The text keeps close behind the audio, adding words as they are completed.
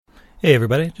Hey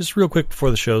everybody, just real quick before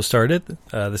the show started,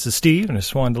 this is Steve, and I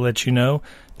just wanted to let you know,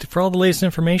 for all the latest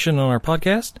information on our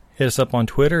podcast, hit us up on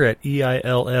Twitter at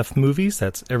EILF Movies,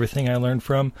 that's everything I learned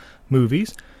from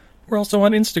movies. We're also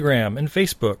on Instagram and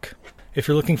Facebook. If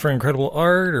you're looking for incredible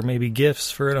art, or maybe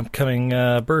gifts for an upcoming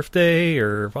birthday,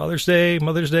 or Father's Day,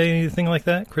 Mother's Day, anything like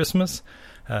that, Christmas,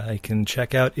 you can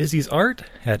check out Izzy's art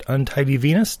at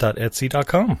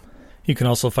untidyvenus.etsy.com. You can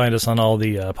also find us on all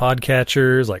the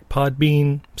podcatchers like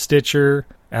Podbean, Stitcher,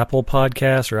 Apple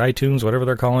Podcasts, or iTunes, whatever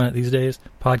they're calling it these days.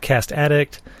 Podcast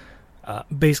Addict.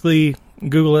 Basically,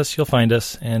 Google us, you'll find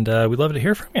us, and we'd love to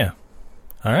hear from you.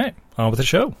 All right, on with the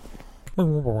show.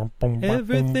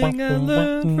 Everything I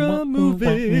learned from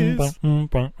movies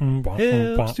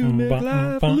helps to make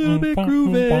life a little bit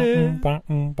groovy.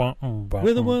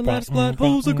 With a one-liner plot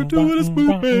holes and gratuitous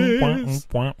movies.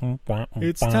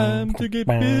 It's time to get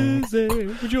busy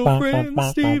with your friend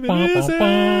Steve and Izzy.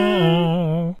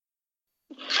 Carnival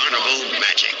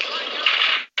Magic.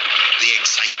 The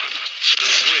excitement,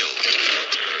 the thrill,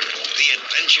 the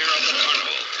adventure of the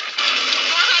carnival.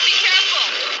 Be careful!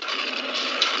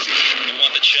 You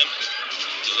want the chimp?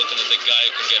 You're looking at the guy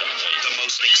who can get him for you. The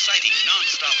most exciting,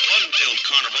 non-stop, fun-filled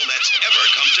carnival that's ever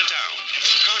come to town.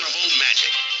 Carnival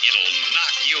Magic. It'll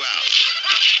knock you out.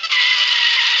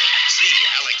 See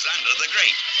Alexander the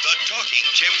Great, the talking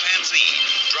chimpanzee,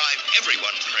 drive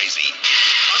everyone crazy in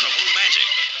Carnival Magic.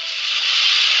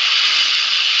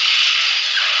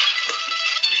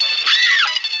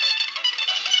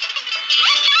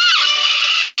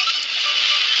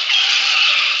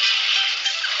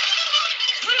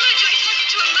 What am I doing talking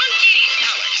to a monkey?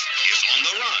 Alex is on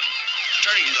the run,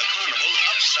 turning the carnival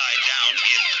upside down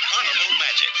in Carnival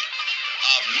Magic.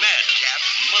 A madcap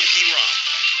monkey romp.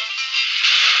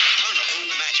 Carnival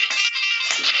Magic.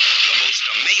 The most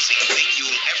amazing thing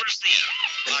you'll ever see.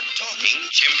 A talking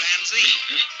chimpanzee.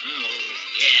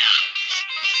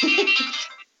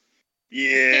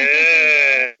 Yeah.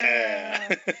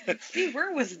 Steve,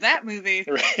 where was that movie?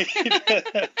 Right.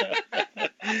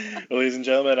 Ladies and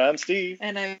gentlemen, I'm Steve.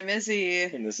 And I'm Izzy.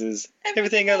 And this is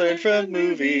Everything I Learned from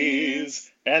Movies.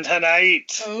 And tonight,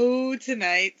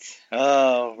 Tonight.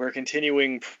 we're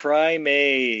continuing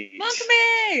Primate. Monk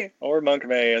May! Or Monk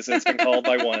May, as it's been called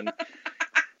by one.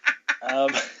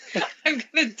 I'm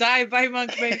gonna die by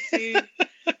Monk May, Steve.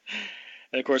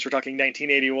 And of course, we're talking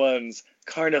 1981's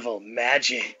Carnival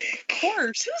Magic. Of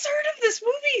course. Who's heard of this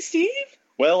movie, Steve?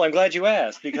 Well, I'm glad you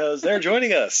asked, because they're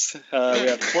joining us. We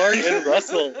have Clark and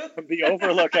Russell from the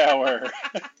Overlook Hour.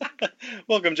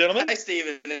 Welcome, gentlemen. Hi,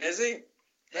 Steve and Izzy.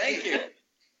 Thank you.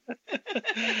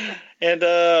 And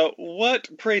what,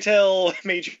 pray tell,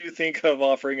 made you think of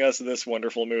offering us this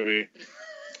wonderful movie?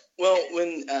 Well,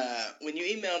 when you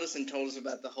emailed us and told us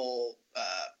about the whole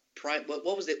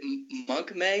what was it,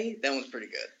 Monk May? That one's pretty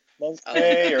good. Monk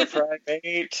May or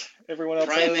Primate? Everyone else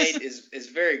Primate is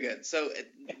very good. So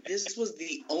this was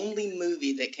the only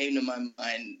movie that came to my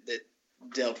mind that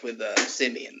dealt with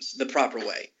simians the proper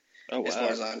way, as far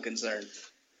as I'm concerned.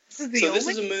 This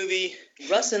is a movie.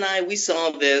 Russ and I, we saw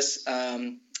this.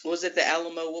 Was it the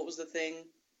Alamo? What was the thing?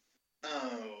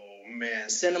 Oh, man.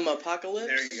 Cinema Apocalypse?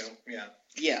 There you go, yeah.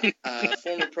 Yeah,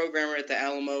 former programmer at the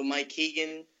Alamo, Mike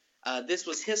Keegan. This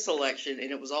was his selection,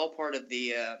 and it was all part of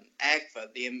the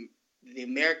AGFA, the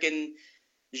American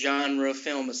Genre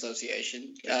Film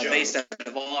Association, based out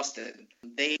of Austin.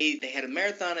 They had a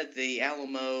marathon at the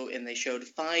Alamo, and they showed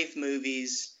 5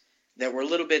 movies that were a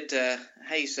little bit, they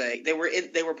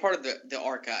were part of the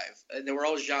archive. They were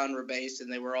all genre based, and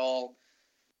they were all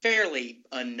fairly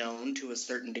unknown to a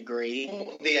certain degree.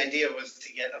 Well, the idea was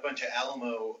to get a bunch of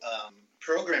Alamo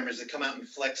programmers to come out and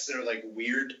flex their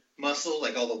weird muscle,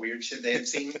 like all the weird shit they had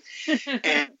seen,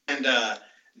 and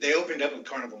they opened up with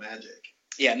Carnival Magic.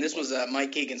 Yeah, and this was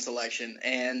Mike Keegan's selection,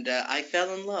 and I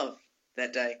fell in love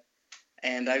that day.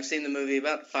 And I've seen the movie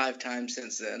about 5 times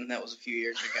since then. That was a few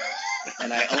years ago.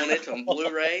 And I own it on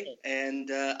Blu-ray, and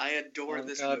I adore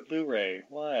this movie. Blu-ray.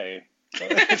 Why?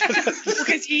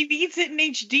 Because he needs it in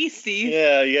HD, Steve.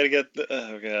 Yeah, you gotta get the...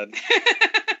 Oh, God.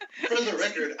 For the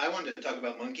record, I wanted to talk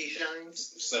about Monkey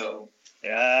Shines, so...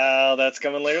 Yeah, that's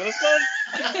coming later this month.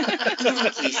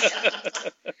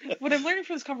 What I'm learning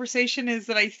from this conversation is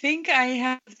that I think I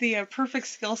have the perfect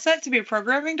skill set to be a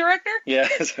programming director. Yeah,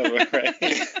 so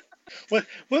right.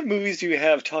 What movies do you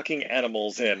have talking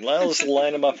animals in? Let's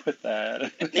line them up with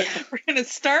that. We're going to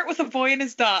start with a boy and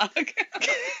his dog.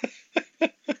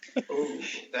 Ooh,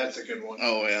 that's a good one.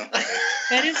 Oh, yeah.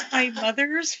 That is my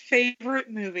mother's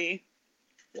favorite movie.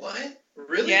 What?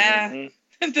 Really? Yeah. Mm-hmm.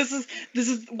 This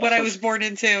is what I was born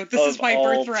into. This is my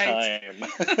birthright.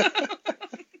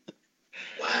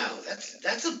 Wow,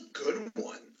 that's a good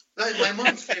one. My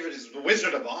mom's favorite is The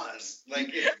Wizard of Oz.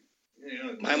 Like,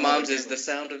 My mom's is The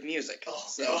Sound of Music. Oh,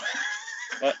 So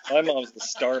My mom's the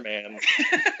Starman.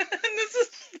 this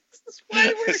is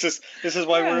why we're This is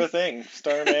why we're a thing.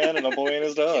 Starman and A Boy and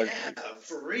His Dog. yeah,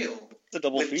 for real. It's a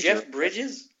double with feature. Jeff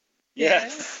Bridges. Yeah.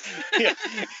 Yeah.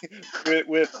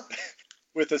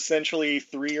 With essentially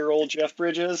 3-year-old Jeff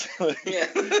Bridges. Yeah.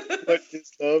 But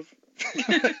his love.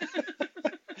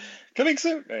 Coming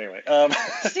soon. Anyway.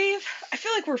 Steve, I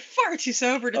feel like we're far too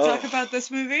sober to talk about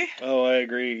this movie. Oh, I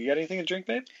agree. You got anything to drink,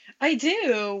 babe? I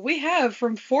do. We have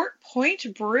from Fort Point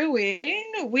Brewing,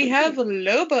 we have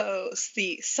Lobos,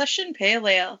 the Session Pale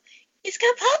Ale. It's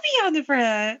got puppy on the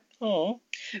front. Oh.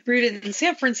 Brewed in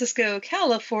San Francisco,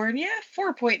 California,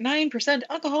 4.9%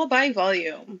 alcohol by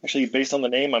volume. Actually, based on the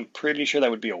name, I'm pretty sure that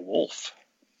would be a wolf.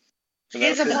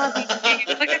 It's a puppy.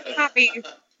 Look at the puppy.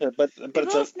 But It's it's a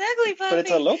little a sniggly puppy. but it's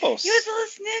a Lobos. You was a little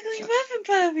sniggly muffin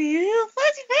puppy. You little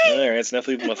fuzzy face. There, it's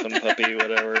definitely muffin puppy,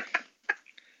 whatever.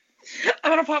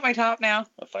 I'm gonna pop my top now.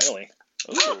 Oh, finally.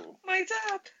 Ooh, My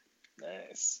top.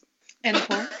 nice. And a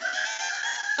pour.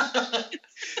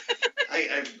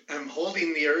 I'm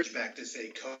holding the urge back to say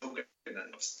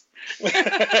coconuts.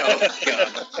 Oh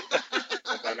God!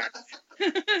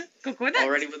 Coconut.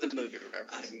 Already with the movie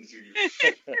reference.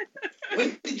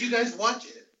 When did you guys watch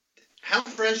it? How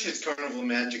fresh is Carnival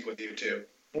Magic with you two?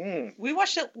 Mm. We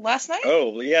watched it last night.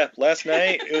 Oh, yeah, last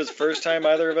night. It was the first time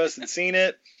either of us had seen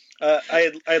it.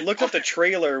 I had looked up the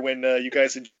trailer when you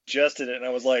guys suggested it, and I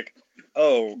was like,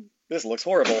 oh, this looks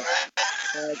horrible.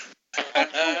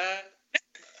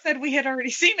 Said we had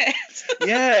already seen it.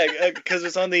 Yeah, because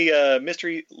it's on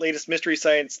the latest Mystery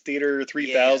Science Theater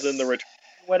 3000, Yes. the return,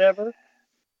 whatever.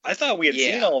 I thought we had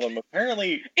Yeah. seen all of them.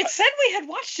 Apparently, It said we had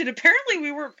watched it.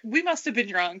 Apparently, we must have been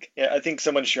drunk. yeah, I think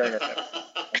someone's sharing our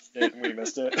and we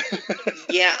missed it.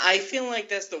 Yeah, I feel like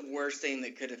that's the worst thing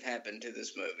that could have happened to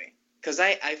this movie. Because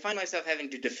I find myself having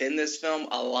to defend this film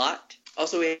a lot.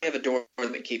 Also, we have a door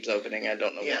that keeps opening. I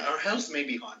don't know Yeah, why. our house may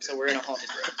be haunted. So we're in a haunted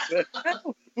room.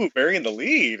 Oh, Ooh, burying the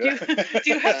lead. do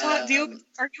you have are you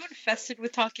infested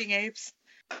with talking apes?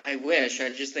 I wish. I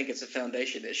just think it's a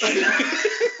foundation issue.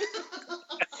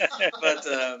 But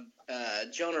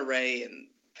Jonah Ray and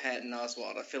Patton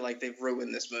Oswalt, I feel like they've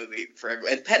ruined this movie for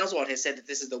everyone. And Patton Oswalt has said that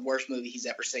this is the worst movie he's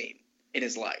ever seen in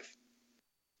his life.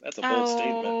 That's a bold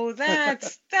statement. Oh,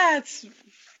 that's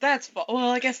well,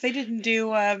 I guess they didn't do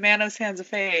Manos Hands of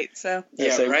Fate, so.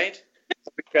 Yeah, so- Right?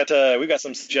 We've got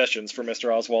some suggestions for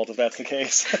Mr. Oswald if that's the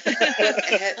case.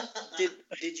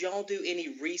 Did y'all do any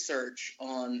research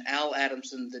on Al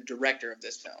Adamson, the director of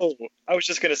this film? Oh, I was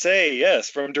just going to say, yes,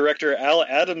 from director Al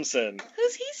Adamson.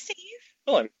 Who's he, Steve?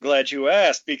 Well, I'm glad you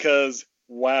asked because,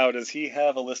 wow, does he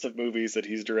have a list of movies that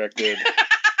he's directed.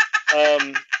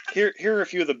 Here are a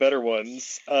few of the better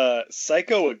ones.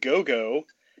 Psycho a Go-Go,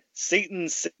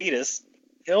 Satan's Sadist,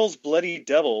 Hell's Bloody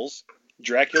Devils,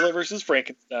 Dracula vs.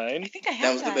 Frankenstein, I think I That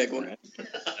have was the big one.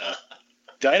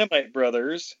 Dynamite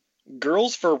Brothers,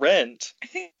 Girls for Rent. I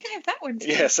think I have that one too.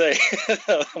 Yeah, say.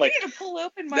 I'm like, I need to pull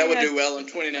open my. That would do well in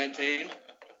 2019.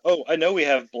 oh, I know we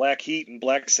have Black Heat and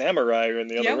Black Samurai in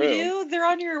the Yeah, other we room. do. They're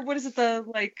on your what is it? The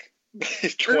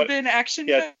 20 urban action.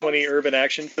 Yeah, films? 20 urban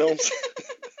action films.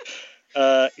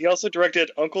 He also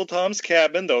directed Uncle Tom's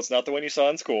Cabin, though it's not the one you saw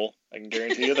in school. I can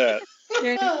guarantee you that.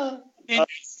 And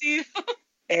Steve.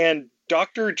 And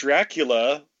Dr.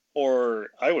 Dracula, or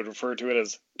I would refer to it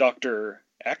as Dr.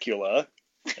 Acula.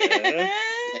 Yeah,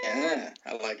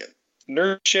 I like it.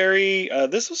 Nerd Sherry,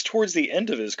 this was towards the end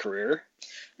of his career.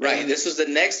 Right, this was the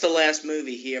next to last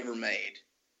movie he ever made.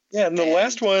 Yeah, and the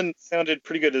last one sounded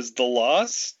pretty good as The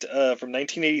Lost from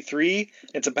 1983.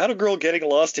 It's about a girl getting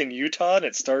lost in Utah, and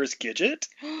it stars Gidget.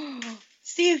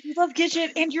 Steve, you love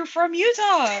Gidget, and you're from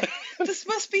Utah. This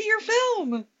must be your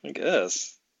film. I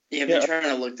guess. Yeah, I've been trying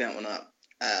to look that one up.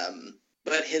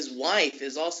 But his wife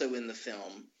is also in the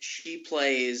film. She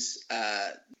plays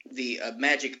the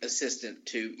magic assistant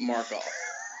to Markov.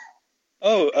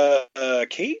 Oh,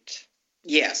 Kate?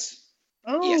 Yes.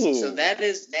 Oh. Yes. So that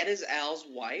is Al's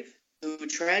wife, who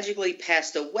tragically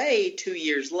passed away 2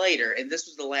 years later, and this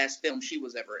was the last film she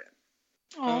was ever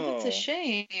in. Oh, that's Oh. a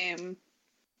shame.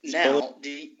 Now,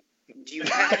 do you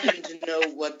happen to know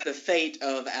what the fate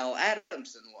of Al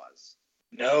Adamson was?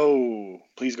 No.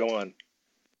 Please go on.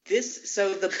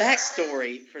 So the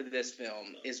backstory for this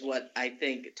film is what I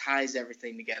think ties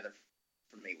everything together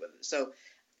for me with it. So,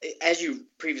 as you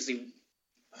previously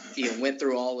went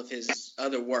through all of his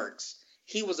other works,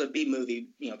 he was a B-movie,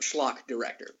 schlock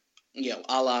director,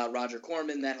 a la Roger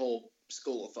Corman, that whole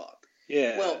school of thought.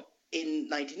 Yeah. Well, in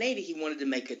 1980, he wanted to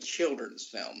make a children's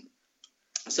film.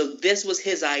 So this was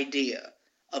his idea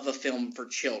of a film for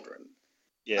children.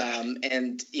 Yeah.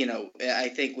 And, I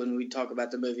think when we talk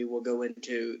about the movie, we'll go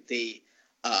into the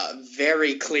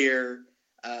very clear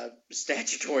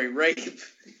statutory rape.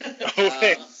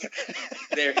 Okay.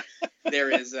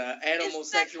 There is animal Isn't that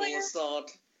sexual clear?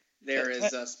 assault. There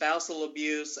is spousal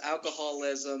abuse,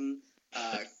 alcoholism,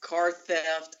 car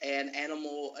theft, and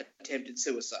animal attempted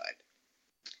suicide.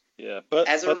 Yeah, but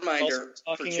As a but reminder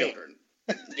also for talking children.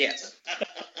 Yes.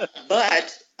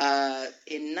 But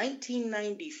in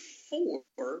 1994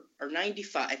 or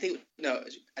 95, I think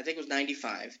it was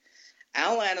 95,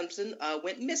 Al Adamson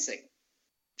went missing.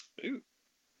 Ooh.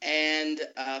 And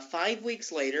 5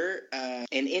 weeks later,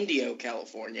 in Indio,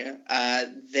 California,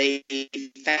 they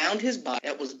found his body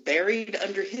that was buried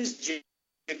under his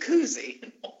jacuzzi,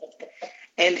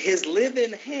 and his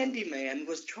live-in handyman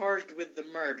was charged with the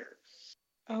murder.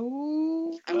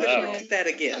 Oh, I'm going to Wow. repeat that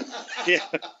again. Yeah,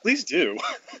 please do.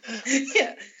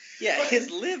 Yeah, his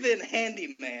live-in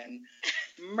handyman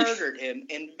murdered him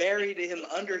and buried him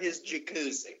under his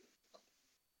jacuzzi.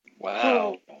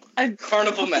 Wow.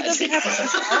 Carnival That doesn't magic. happen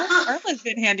to our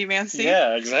live-in handyman, Steve.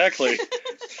 Yeah, exactly.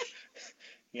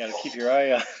 You got to keep your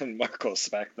eye on Marcos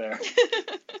back there.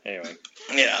 Anyway.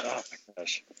 Yeah. Oh my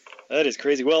gosh, that is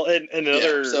crazy. Well, and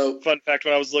another so- fun fact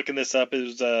when I was looking this up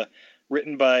is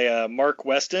written by Mark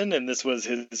Weston, and this was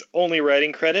his only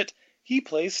writing credit. He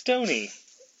plays Stoney.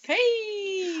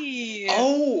 Hey.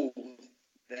 Oh,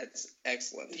 that's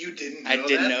excellent. You didn't know I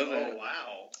didn't that? know that. Oh,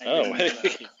 wow. I Oh, didn't know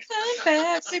that. Fun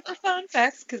facts, super fun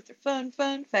facts, because they're fun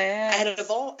facts. Out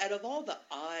of all the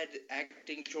odd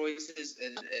acting choices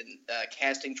and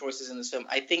casting choices in this film,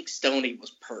 I think Stoney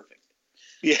was perfect.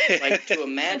 Yeah. Like, to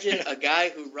imagine a guy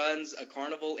who runs a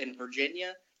carnival in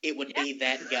Virginia, it would be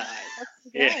that guy.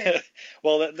 Yeah.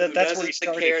 Well, Who that's where he doesn't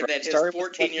started. care right? that his Started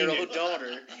with 14-year-old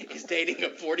daughter is dating a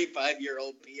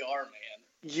 45-year-old PR man.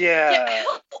 Yeah. Yeah,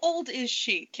 how old is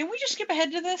she? Can we just skip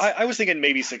ahead to this? I was thinking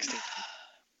maybe 16.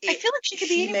 I feel like she could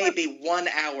be She anywhere. may be 1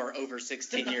 hour over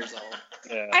 16 years old.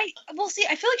 Yeah. I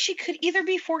feel like she could either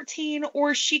be 14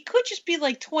 or she could just be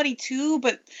like 22,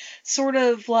 but sort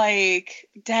of like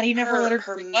Daddy never Her- let her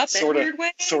her grow up in a sorta- weird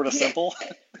way. Sort of simple.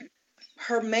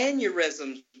 Her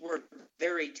mannerisms were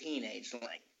very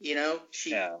teenage-like.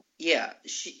 She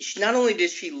she not only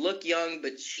did she look young,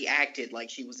 but she acted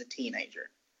like she was a teenager.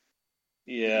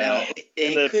 Yeah. Now, And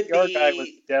it the could PR be. guy was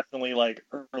definitely like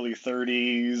early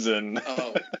 30s, and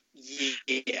Oh,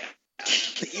 yeah.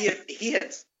 He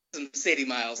had some city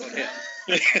miles on him.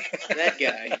 That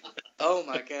guy. Oh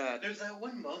my God. There's that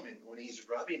one moment when he's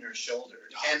rubbing her shoulder,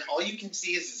 and all you can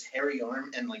see is his hairy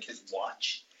arm and like his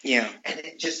watch, Yeah. and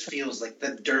it just feels like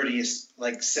the dirtiest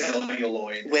like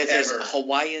celluloid With his ever.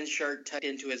 Hawaiian shirt tucked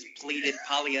into his pleated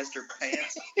polyester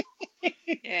pants.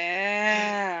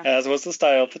 Yeah. as was the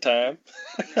style at the time.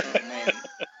 Oh man.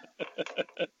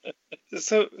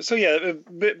 So yeah,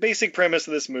 basic premise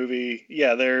of this movie.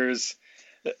 Yeah, there's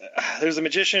a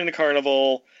magician in a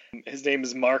carnival. His name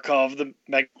is Markov the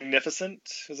Magnificent.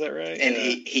 Is that right? And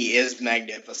Yeah. he is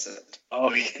magnificent. Oh,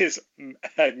 he is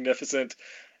magnificent.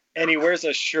 And he wears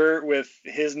a shirt with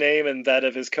his name and that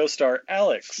of his co-star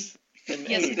Alex. And,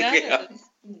 Yes, and, that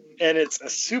and it's a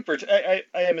super. I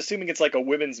am assuming it's like a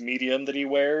women's medium that he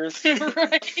wears. is.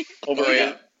 Right. Over Oh,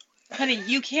 yeah. Honey,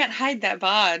 you can't hide that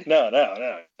bod. No.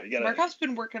 You gotta, Markov's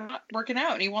been working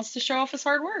out, and he wants to show off his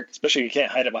hard work. especially you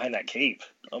can't hide it behind that cape.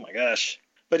 Oh my gosh.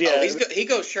 But yeah, Oh, he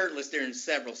goes shirtless during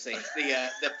several scenes.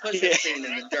 The push-up Yeah. scene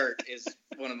in the dirt is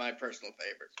one of my personal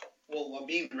favorites. Well, while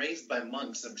being raised by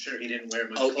monks, I'm sure he didn't wear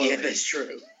much Oh, clothing. yeah, that's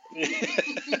true.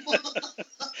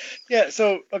 yeah.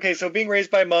 So being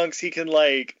raised by monks, he can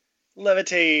like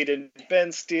levitate and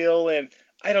bend steel, and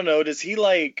I don't know. Does he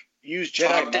like use Jedi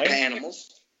Talk to mind?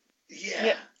 animals.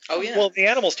 Yeah. Oh, yeah. Well, the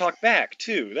animals talk back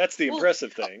too. That's the Well,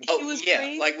 impressive thing. he oh, was yeah.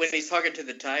 raised- Like when he's talking to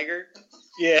the tiger.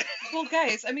 Yeah. Well,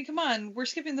 guys, I mean, come on, we're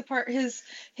skipping the part his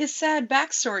sad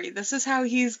backstory. This is how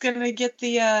he's gonna get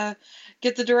the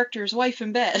director's wife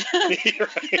in bed. You're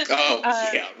right. Oh, Uh,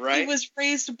 yeah, right. He was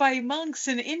raised by monks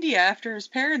in India after his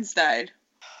parents died.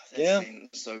 That Yeah. scene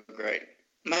was so great.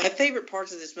 My favorite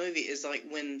parts of this movie is like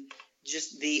when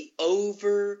just the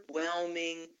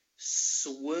overwhelming,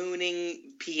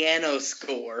 swooning piano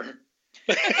score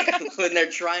when they're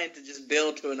trying to just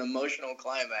build to an emotional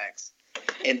climax.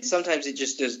 And sometimes it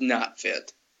just does not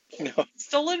fit. No.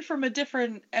 Stolen from a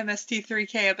different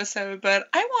MST3K episode, but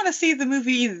I want to see the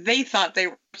movie they thought they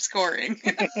were scoring.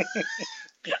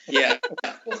 Yeah.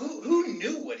 Well, who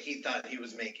knew what he thought he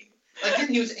was making? Like,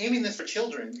 he was aiming this for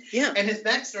children, Yeah. and his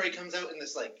backstory comes out in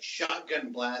this like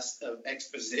shotgun blast of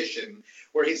exposition,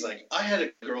 where he's like, "I had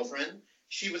a girlfriend.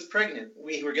 She was pregnant.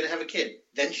 We were gonna have a kid.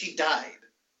 Then she died."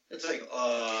 It's like,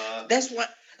 That's what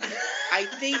I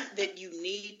think that you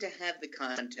need to have the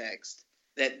context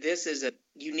that this is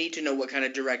you need to know what kind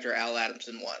of director Al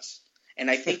Adamson was. And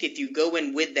I think if you go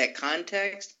in with that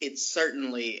context, it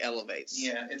certainly elevates.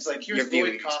 yeah, it's like, Your here's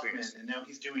viewing Lloyd Kaufman, experience. and now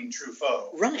he's doing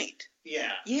Truffaut. Right.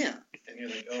 Yeah. Yeah. And you're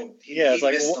like, oh, he it's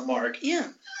like, missed the mark. Yeah.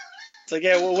 It's like,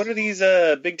 yeah, well, what are these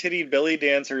big titty belly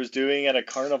dancers doing at a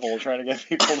carnival trying to get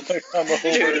people to come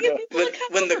over? Dude, To...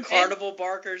 when the carnival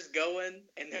barker's going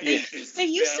and they're Yeah. They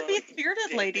used to be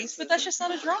bearded ladies, but that's just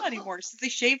not a draw anymore. So they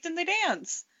shaved and they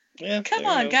dance. Yeah, Come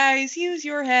there you on, go. guys, use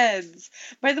your heads.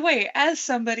 By the way, as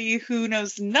somebody who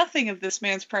knows nothing of this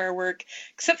man's prior work,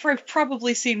 except for I've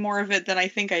probably seen more of it than I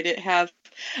think I did have,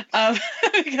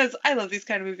 because I love these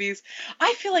kind of movies,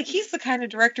 I feel like he's the kind of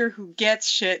director who gets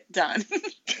shit done.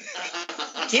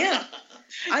 Yeah.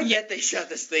 I bet they shot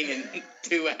this thing in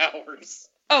 2 hours.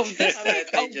 Oh, this I thing, bet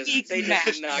oh, they geek just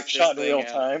match. knocked Shot in this thing real out.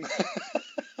 time.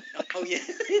 Oh yeah,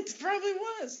 it probably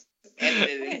was.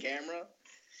 Edited in camera.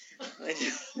 All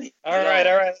right,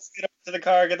 let's get up to the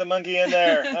car, get the monkey in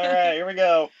there. All right, here we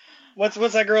go. What's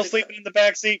that girl sleeping in the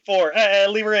back seat for?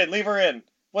 Leave her in.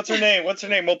 What's her name?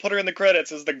 We'll put her in the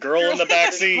credits as the girl in the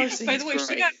back seat. By the way,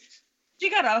 she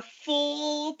got a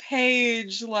full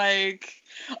page, like,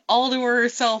 all to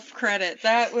herself credit.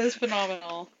 That was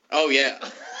phenomenal. Oh yeah,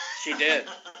 she did.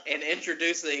 And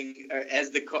introducing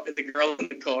as the girl in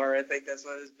the car, I think that's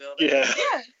what it's billed. Yeah.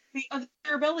 Yeah, the other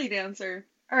belly dancer.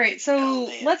 All right, so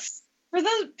man. let's, for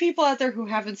those people out there who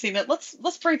haven't seen it,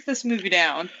 let's break this movie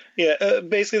down. Yeah,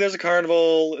 basically there's a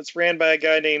carnival. It's ran by a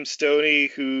guy named Stoney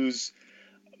who's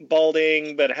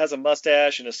balding but has a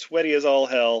mustache and is sweaty as all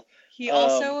hell. He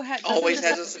also Always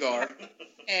has a cigar.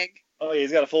 egg. Oh, yeah,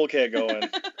 he's got a full keg going.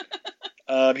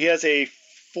 He has a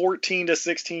 14 to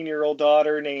 16-year-old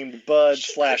daughter named Bud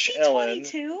 / Ellen.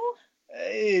 22?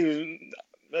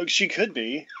 She could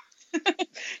be.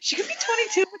 She could be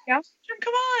 22 with Down syndrome.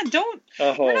 Come on, don't.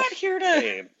 Oh, We're not here to.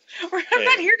 babe. I'm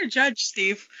not here to judge,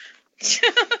 Steve.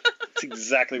 That's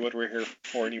exactly what we're here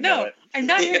for, and you know No, it. I'm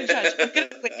not here to judge. I'm gonna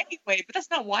do it anyway, but that's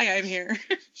not why I'm here.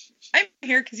 I'm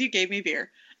here because you gave me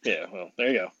beer. Yeah, well,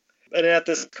 there you go. And at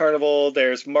this carnival,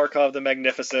 there's Markov the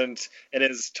Magnificent and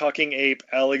his talking ape,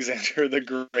 Alexander the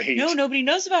Great. No, nobody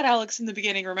knows about Alex in the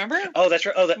beginning, remember? Oh, that's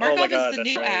right. Oh Markov my God, is the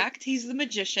that's new right. act. He's the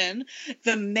magician.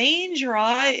 The main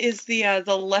draw is the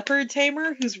leopard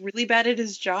tamer who's really bad at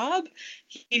his job.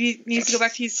 He needs to go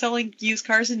back to selling used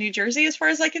cars in New Jersey, as far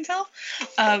as I can tell.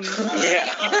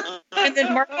 Yeah. And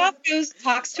then Markov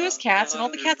talks to his cats, and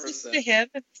all the cats listen to him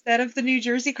instead of the New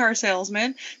Jersey car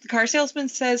salesman. The car salesman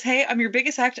says, "Hey, I'm your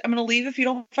biggest act. I'm going to leave if you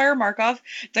don't fire Markov."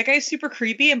 That guy's super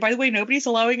creepy, and by the way, nobody's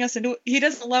allowing us into. He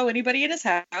doesn't allow anybody in his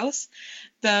house.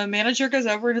 The manager goes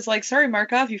over and is like, "Sorry,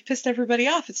 Markov, you've pissed everybody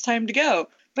off. It's time to go."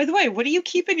 By the way, what do you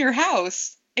keep in your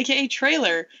house? AKA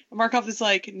trailer. And Markov is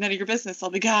like, "None of your business. I'll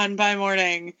be gone by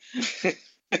morning."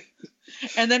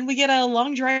 And then we get a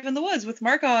long drive in the woods with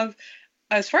Markov,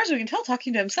 as far as we can tell,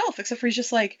 talking to himself, except for he's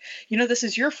just like, this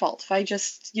is your fault. If I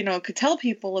just, could tell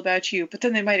people about you, but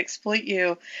then they might exploit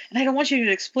you. And I don't want you to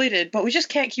get exploited, but we just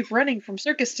can't keep running from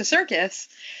circus to circus.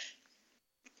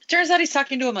 Turns out he's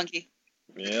talking to a monkey.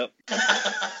 Yep.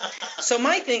 So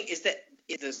my thing is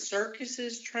the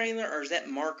circus's trailer or is that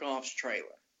Markov's trailer?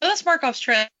 Well, that's Markov's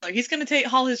trailer. He's going to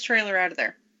haul his trailer out of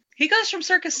there. He goes from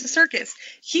circus to circus.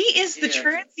 He is the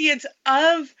transient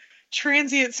of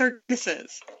transient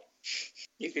circuses.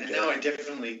 You could do No, it. I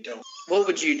definitely don't. What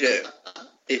would you do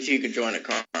if you could join a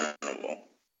carnival?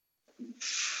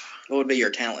 What would be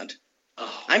your talent?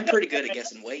 Oh, I'm pretty good at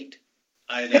guessing weight.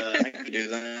 I'd I could do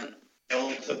that.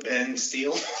 help the Ben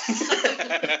Steele.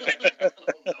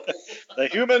 The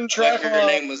human If your trapper.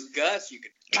 name was Gus, you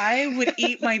could. I would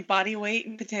eat my body weight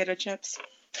in potato chips.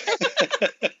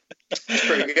 That's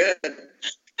pretty good.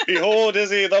 Behold,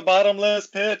 Izzy, the bottomless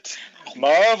pit.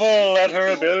 Marvel at her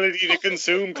ability to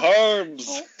consume carbs.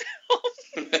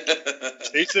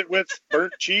 Taste it with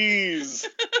burnt cheese.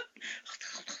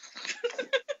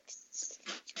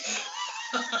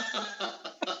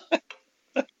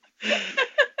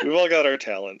 We've all got our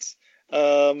talents.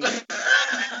 So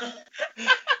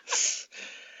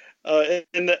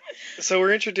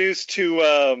we're introduced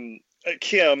to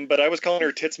Kim, but I was calling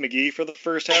her Tits McGee for the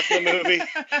first half of the movie.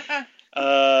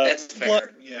 That's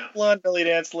fair. Yeah. Blonde belly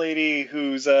dance lady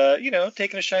who's,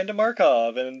 taking a shine to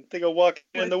Markov, and they go walking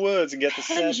in the woods and get the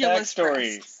sad Pendulous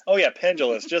backstory. breasts. Oh yeah,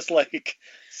 pendulous, just like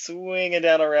swinging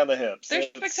down around the hips. They're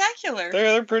It's- spectacular.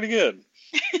 They're pretty good.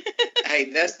 Hey,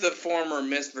 that's the former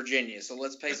Miss Virginia, so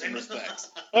let's pay some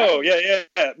respects. Oh yeah.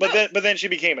 But then she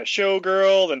became a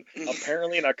showgirl and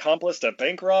apparently an accomplice to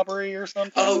bank robbery or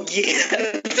something. Oh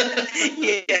yeah,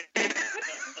 yeah.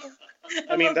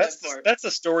 I mean, love that's that part. that's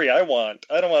a story I want.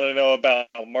 I don't want to know about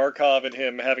Markov and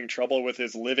him having trouble with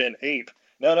his live-in ape.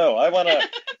 No, I wanna see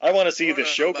I the wanna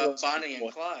know about showgirls. Bonnie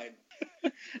and Clyde.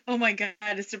 Oh my god,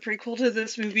 it's a prequel to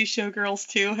this movie, Showgirls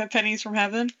 2, Pennies from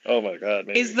Heaven. Oh my god,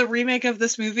 maybe. Is the remake of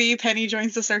this movie Penny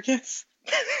Joins the Circus?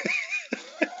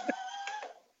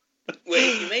 Well,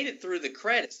 if you made it through the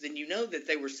credits, then you know that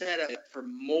they were set up for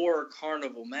more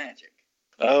carnival magic.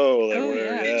 Oh, they Oh, were.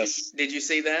 yeah. Yes, Did you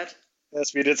see that?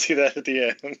 yes, we did see that at the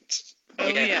end. Oh,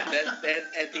 yeah. That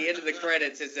at the end of the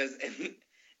credits it says,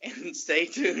 and stay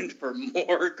tuned for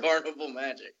more carnival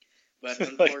magic. But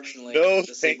unfortunately, No, the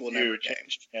thank sequel never you. came.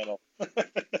 Change channel.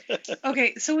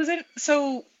 Okay,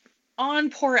 so on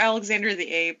poor Alexander the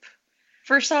Ape,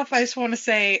 first off, I just want to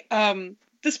say,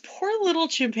 this poor little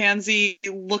chimpanzee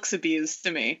looks abused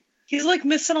to me. He's like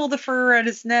missing all the fur around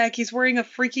his neck. He's wearing a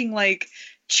freaking like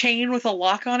chain with a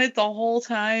lock on it the whole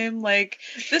time. Like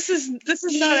this is not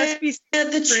SBC. Yeah, the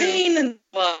approved. chain and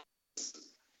the lock.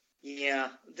 Yeah,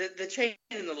 the chain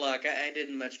and the lock. I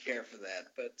didn't much care for that,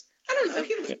 but I don't know.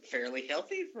 He looked fairly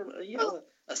healthy from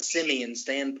a simian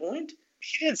standpoint.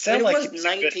 He didn't sound It like was he was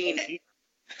 19 good.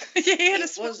 Yeah, he had a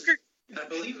It was- smoker. I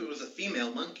believe it was a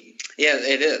female monkey. Yeah,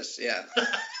 it is. Yeah.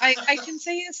 I can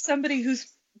say as somebody who's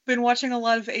been watching a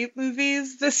lot of ape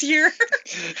movies this year,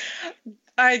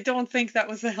 I don't think that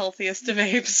was the healthiest of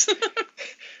apes.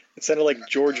 It sounded like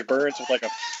George Burns with like a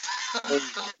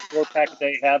 4-pack a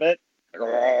day habit.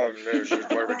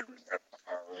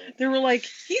 They were like,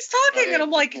 he's talking, and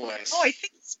I'm like, oh, I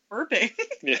think he's burping.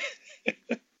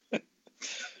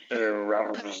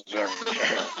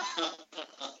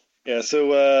 Yeah,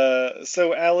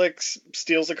 so Alex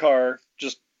steals a car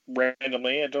just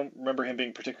randomly. I don't remember him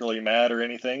being particularly mad or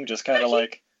anything. Just kind of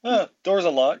like, door's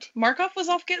unlocked. Markov was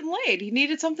off getting laid. He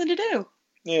needed something to do.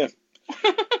 Yeah.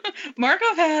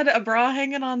 Markov had a bra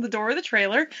hanging on the door of the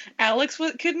trailer. Alex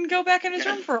couldn't go back in his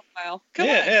room for a while. Come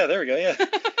on. Yeah, there we go. Yeah,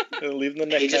 leave the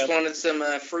neck. He just tab. wanted some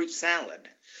fruit salad.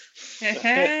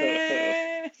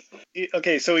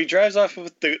 Okay, so he drives off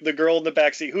with the girl in the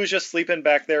backseat who's just sleeping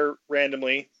back there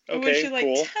randomly. Was Okay, she like,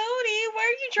 cool. Tony, why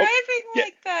are you driving yeah,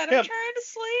 like that? yeah. I'm trying to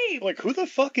sleep. Like, who the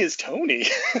fuck is Tony?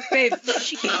 Babe,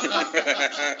 she She's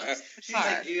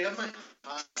like, do you have my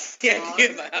Yeah,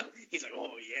 he's like, oh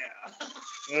yeah.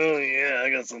 Oh yeah, I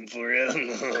got something for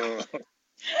you.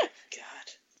 God.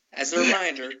 As a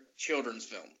reminder, children's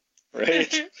film.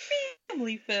 Right?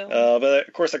 family film. But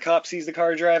of course, a cop sees the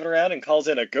car driving around and calls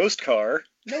in a ghost car.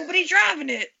 Nobody driving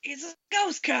it. It's a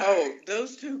ghost car. Oh,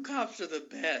 those two cops are the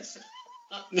best.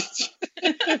 He's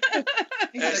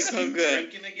That's so "You good.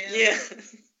 drinking again?" Yeah.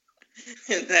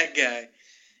 And that guy.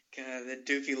 God, that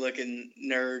doofy looking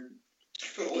nerd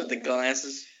with the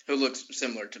glasses who looks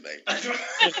similar to me. I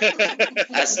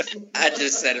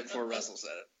just said it before Russell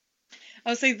said it. I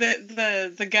would say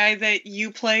the guy that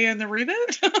you play in the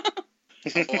reboot.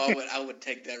 Oh, I would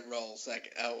take that role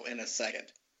in a second.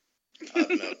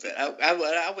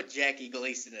 I would Jackie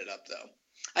Gleason it up though.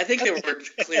 I think they were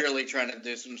clearly trying to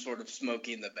do some sort of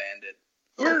Smokey and the Bandit.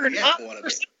 We're yeah.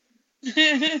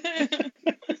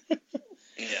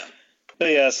 Yeah. But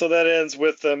yeah, so that ends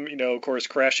with them, of course,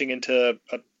 crashing into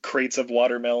crates of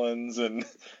watermelons and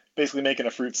basically making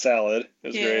a fruit salad. It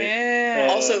was great. Yeah.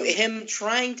 Also, him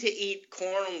trying to eat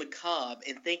corn on the cob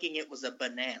and thinking it was a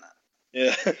banana.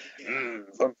 Yeah.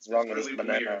 Something's wrong with this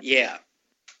banana. Yeah.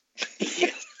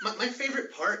 My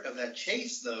favorite part of that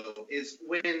chase, though, is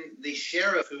when the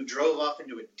sheriff who drove off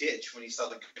into a ditch when he saw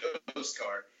the ghost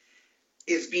car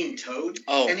is being towed.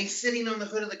 Oh. And he's sitting on the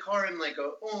hood of the car and like,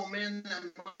 oh man,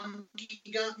 that monkey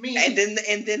got me. And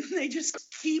then they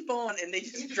just keep on and they He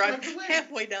just just drive runs away.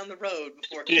 halfway down the road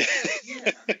before. Yeah.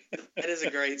 Yeah. That is a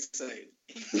great scene.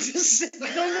 Just sitting on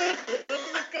the hood of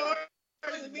the car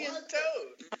and being What?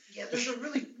 towed. Yeah, there's a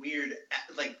really weird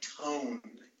tone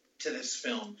to this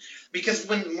film because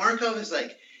when Markov is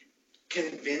like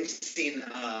convincing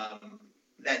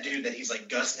that dude that he's like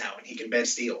Gus now and he can bend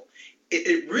steel,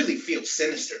 it really feels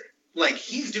sinister. Like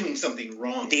he's doing something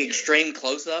wrong. The here. extreme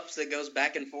close-ups that goes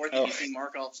back and forth. Oh. You see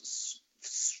Markov's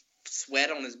sweat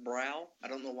on his brow. I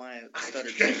don't know why I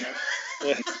stuttered saying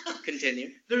that. Continue.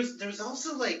 There's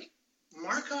also like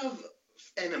Markov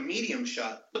in a medium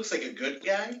shot looks like a good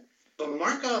guy, but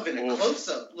Markov in a Oof.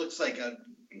 close-up looks like a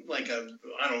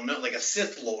I don't know, like a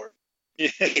Sith Lord. Yeah.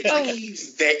 Oh.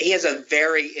 He has a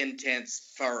very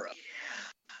intense furrow.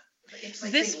 It's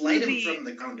like This they light movie- him from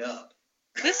the ground up.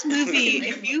 This movie,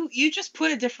 if you just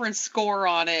put a different score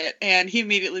on it, and he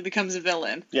immediately becomes a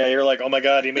villain. Yeah, you're like, oh my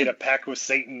god, he made a pact with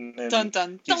Satan, and Dun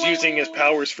dun. he's dun. using his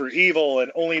powers for evil,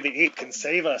 and only the ape can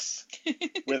save us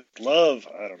with love.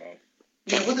 I don't know.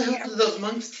 Yeah, what the hell did those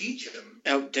monks teach him?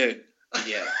 Oh, dude.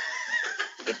 Yeah.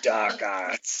 The dark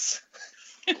arts.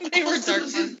 They were Also, dark.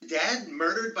 was his dad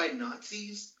murdered by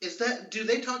Nazis? Is that? Do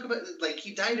they talk about like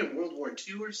he died in World War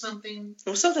II or something? It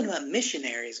was something about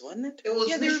missionaries, wasn't it? It was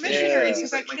Yeah, they were missionaries. missionaries Yeah. who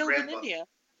got Like my killed in grandpa. India.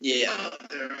 Yeah. Oh,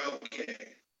 they're okay.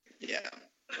 Yeah.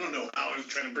 I don't know how I was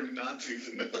trying to bring Nazis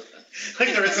in. Like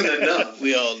there isn't enough.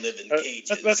 We all live in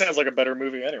cages. That sounds like a better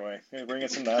movie anyway. Yeah, bring in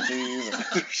some Nazis.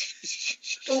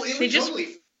 Well, it They would just-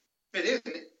 totally fit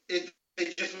in.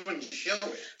 They just wouldn't show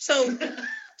it.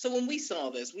 So when we saw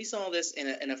this in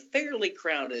a fairly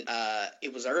crowded.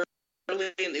 It was early.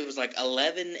 It was like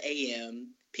 11 a.m.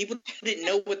 People didn't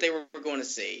know what they were going to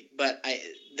see, but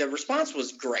the response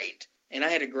was great, and I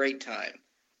had a great time.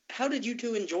 How did you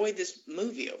two enjoy this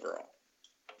movie overall?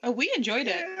 Oh, we enjoyed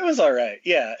it. It was all right.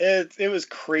 Yeah, it was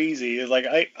crazy. It was like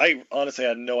I honestly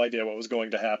had no idea what was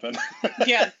going to happen.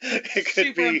 Yeah, it could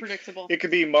super be unpredictable. it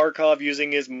could be Markov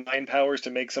using his mind powers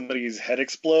to make somebody's head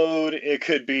explode. It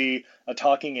could be a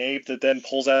talking ape that then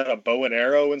pulls out a bow and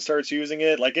arrow and starts using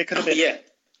it. Like it could have been. Yeah.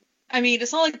 I mean,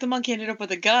 it's not like the monkey ended up with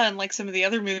a gun like some of the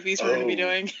other movies we're going to be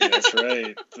doing. That's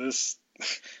right. This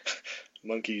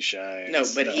monkey shines. No,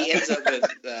 but he ends up with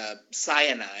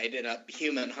cyanide in a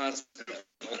human hospital.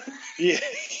 Yeah.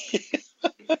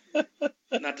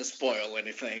 Not to spoil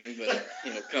anything, but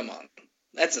come on.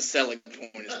 That's a selling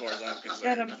point as far as I'm Gotta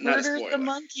concerned. Not a murder spoiler. the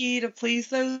monkey to please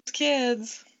those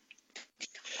kids.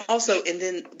 Also, and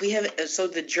then we have so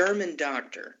the German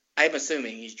doctor. I'm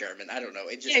assuming he's German. I don't know.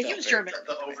 It just Yeah, he felt was very- German.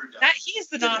 The overdub. That he's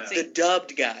the Nazi. The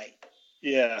dubbed guy.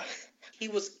 Yeah. He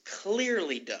was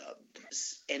clearly dubbed,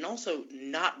 and also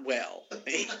not well.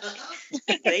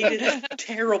 They did a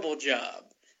terrible job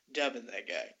dubbing that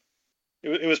guy.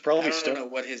 It was I probably don't know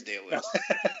what his deal is.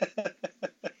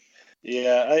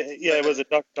 Yeah, it was a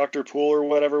Dr. Poole or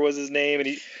whatever was his name,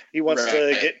 and he wants to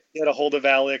Right. get a hold of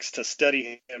Alex to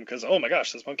study him because oh my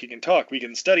gosh, this monkey can talk. We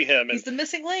can study him, and He's the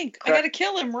missing link. I Crack- gotta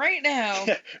kill him right now.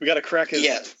 we got to crack his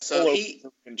Yeah, so skull he-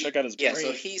 open and check out his Yeah, brain.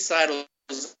 so he sidles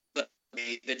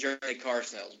the German car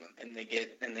salesman, and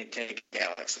they take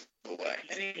Alex away,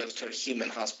 and he goes to a human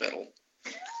hospital,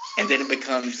 and then it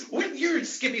becomes. What you're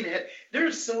skipping ahead?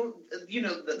 There's so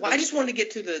Well, I just wanted to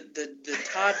get to the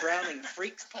Todd Browning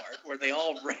freaks part where they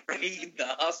all raid the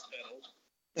hospital.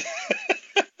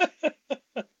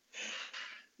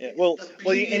 Yeah, well,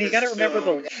 and you got to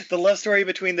remember the love story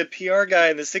between the PR guy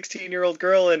and the 16-year-old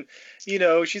girl, and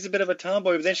she's a bit of a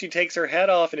tomboy, but then she takes her hat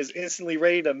off and is instantly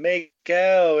ready to make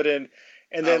out, and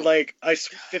then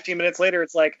 15 minutes later,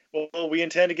 it's like, well, we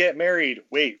intend to get married.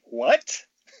 Wait, what?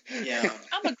 Yeah.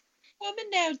 I'm a woman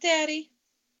now, Daddy.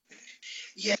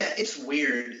 Yeah, it's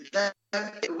weird that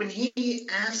when he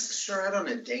asks her out on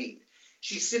a date,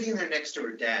 she's sitting there next to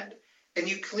her dad, and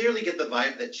you clearly get the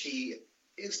vibe that she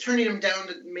is turning him down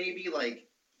to maybe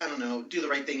I don't know, do the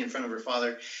right thing in front of her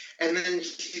father, and then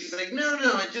she's like, no,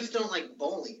 I just don't like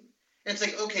bowling. And it's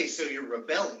like, okay, so you're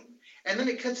rebelling. And then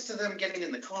it cuts to them getting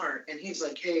in the car, and he's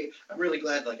like, hey, I'm really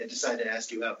glad I decided to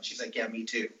ask you out. And she's like, yeah, me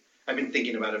too. I've been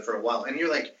thinking about it for a while. And you're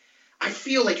like, I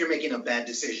feel like you're making a bad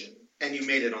decision, and you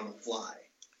made it on the fly.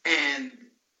 And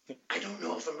I don't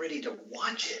know if I'm ready to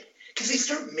watch it. Because they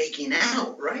start making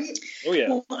out, right? Oh, yeah.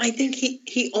 Well, I think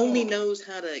he only knows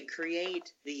how to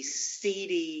create these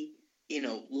seedy,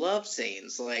 love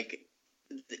scenes. Like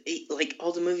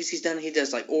all the movies he's done, he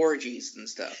does orgies and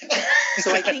stuff.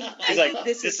 So I think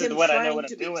this is him what I know trying what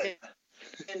to I'm be doing.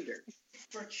 tender.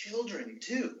 For children,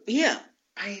 too. Yeah.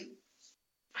 I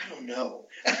don't know.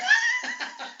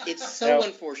 It's so Now-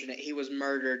 unfortunate he was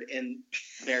murdered and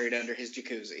buried under his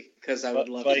jacuzzi, because I would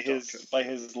love to talk to him. by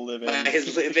his live-in. By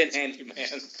his live-in handyman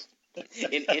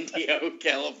in Indio,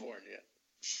 California.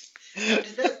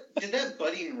 Did that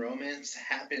budding romance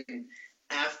happen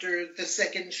after the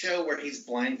second show where he's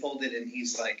blindfolded and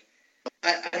he's like,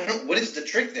 I don't know, what is the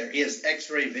trick there? He has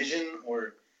X-ray vision,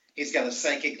 or he's got a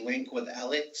psychic link with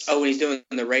Alex? Oh, when he's doing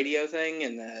the radio thing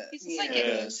and He's a the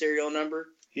psychic. serial number?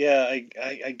 Yeah,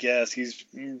 I guess he's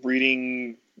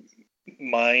reading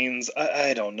minds.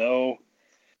 I don't know,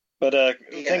 but Yeah,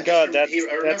 thank God I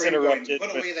remember that's him going, interrupted Put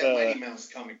away with. that Mighty Mouse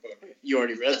comic book. You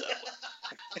already read that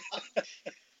one.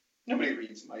 Nobody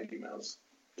reads Mighty Mouse.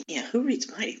 Yeah, who reads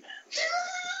Mighty Mouse?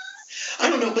 I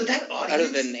don't know, but that audience,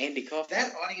 Other than Andy Kaufman.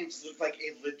 that audience looked like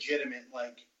a legitimate,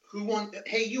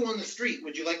 hey, you on the street,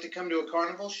 would you like to come to a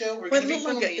carnival show? We're Well, going to be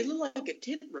filming. it looked like a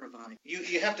tit revival.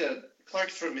 You have to,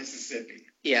 Clark's from Mississippi.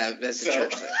 Yeah, that's the So,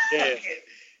 church thing. Yeah.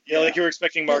 Yeah, like you were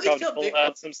expecting Well, Markov it to felt pull big.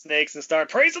 out some snakes and start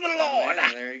praising the Lord.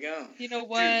 Yeah, there you go. You know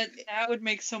what? Dude. That would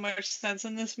make so much sense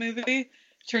in this movie.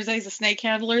 Turns out he's a snake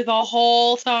handler the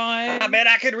whole time. I bet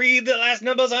I could read the last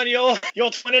numbers on your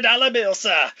 $20 bill,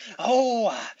 sir.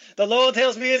 Oh, the Lord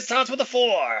tells me it starts with a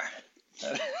 4.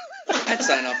 I'd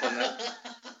sign off on that.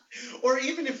 Or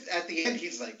even if at the end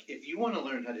he's like, if you want to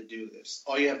learn how to do this,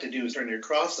 all you have to do is turn your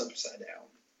cross upside down.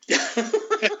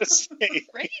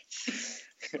 Right?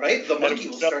 Right? The monkey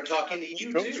will start talking to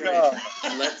you too. Right.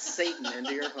 Let Satan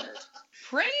into your heart.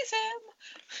 Praise him.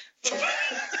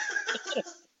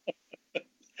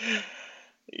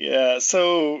 Yeah,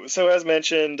 so as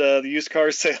mentioned, the used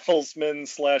car salesman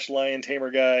 / lion tamer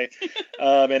guy,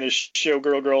 and his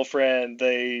showgirl girlfriend,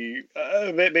 they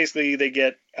basically they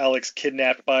get Alex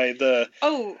kidnapped by the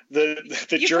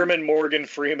German Morgan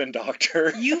Freeman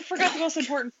doctor. You forgot the most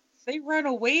important. They run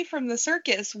away from the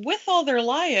circus with all their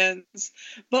lions,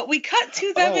 but we cut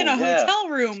to them in a hotel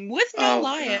room with no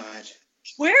lion. God.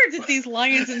 Where did these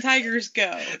lions and tigers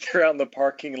go? They're out in the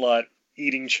parking lot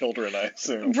eating children, I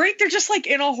assume. Right, they're just like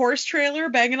in a horse trailer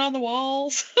banging on the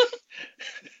walls.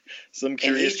 Some And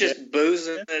curious. he's just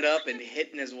boozing it up and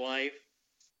hitting his wife.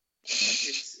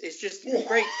 It's just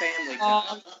great family time.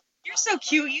 Oh, you're so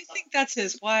cute. You think that's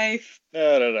his wife?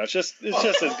 No. It's just his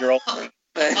girlfriend.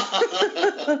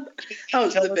 I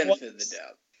was Tell the us benefit of what- the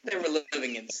doubt. They were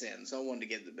living in sin, so I wanted to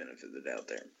give the benefit of the doubt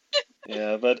there.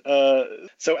 Yeah, but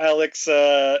so Alex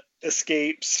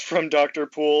escapes from Dr.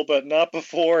 Poole, but not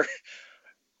before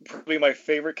probably my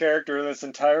favorite character in this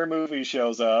entire movie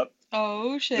shows up.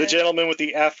 Oh shit! The gentleman with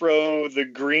the afro, the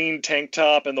green tank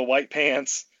top, and the white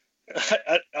pants.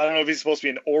 I don't know if he's supposed to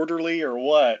be an orderly or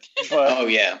what, but Oh,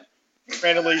 yeah.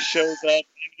 randomly shows up and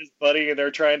his buddy, and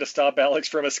they're trying to stop Alex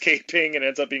from escaping, and it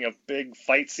ends up being a big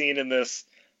fight scene in this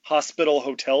hospital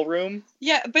hotel room.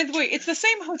 Yeah, by the way, it's the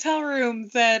same hotel room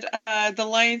that the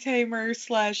lion tamer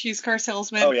 / used car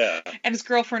salesman Oh yeah, and his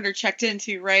girlfriend are checked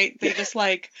into, right? They just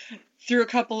like threw a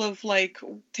couple of like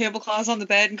tablecloths on the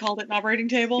bed and called it an operating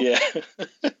table. yeah.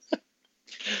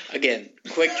 Again,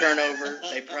 quick turnover.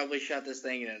 They probably shot this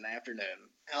thing in an afternoon.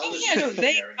 Oh yeah, no,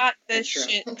 they got this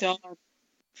shit done.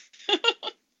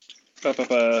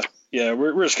 Yeah,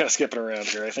 we're just kind of skipping around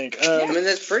here, I think. I mean,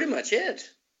 that's pretty much it.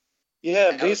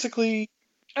 Yeah, basically.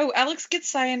 Oh, Alex gets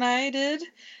cyanided,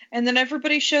 and then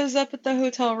everybody shows up at the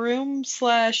hotel room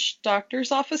 /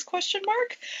 doctor's office ?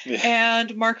 Yeah.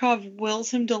 And Markov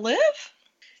wills him to live.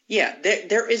 Yeah,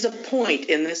 there is a point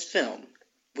in this film,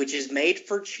 which is made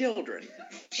for children,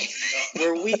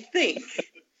 where we think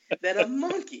that a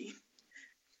monkey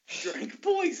drank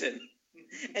poison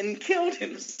and killed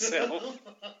himself.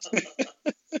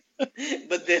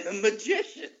 But then a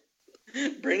magician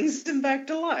brings him back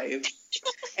to life,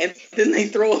 and then they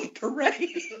throw a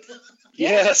parade.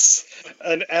 Yes,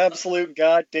 an absolute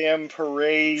goddamn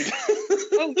parade.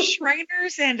 Oh,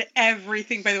 Shriners and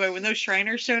everything. By the way, when those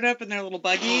Shriners showed up in their little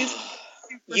buggies,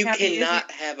 You happy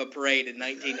cannot have a parade in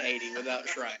 1980 without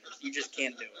Shriners. You just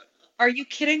can't do it. are you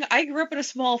kidding? I grew up in a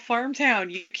small farm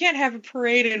town. You can't have a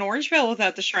parade in Orangeville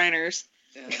without the Shriners.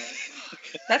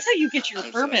 That's how you get your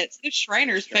I'm sorry. permits. The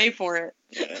Shriners pay for it.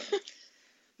 Yeah.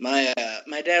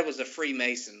 My dad was a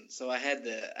Freemason, so I had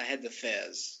the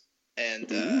fez,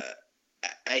 and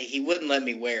he wouldn't let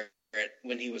me wear it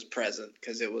when he was present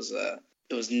because it was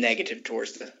negative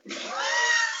towards the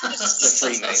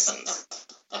Freemasons.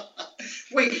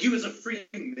 Wait, he was a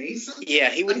Freemason? Yeah,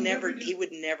 he would I never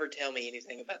never tell me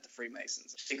anything about the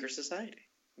Freemasons, secret society.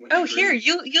 Oh, here,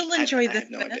 you'll enjoy I this.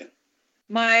 have no then. idea.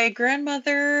 My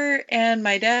grandmother and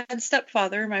my dad's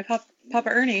stepfather, my Papa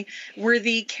Ernie, were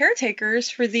the caretakers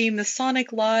for the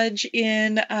Masonic Lodge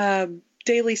in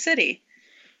Daly City.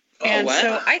 And wow.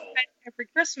 so I spent every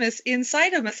Christmas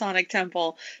inside a Masonic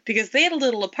temple because they had a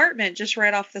little apartment just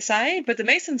right off the side, but the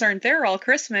Masons aren't there all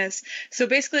Christmas. So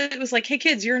basically it was like, hey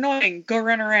kids, you're annoying. Go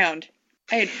run around.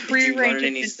 I had Did you learn prearranged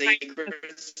any it.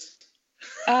 secrets?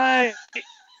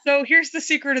 So here's the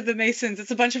secret of the Masons. It's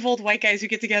a bunch of old white guys who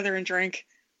get together and drink.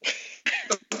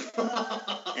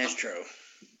 That's true.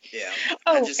 Yeah.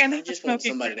 Oh, I just and want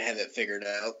smoking. somebody to have it figured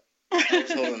out. I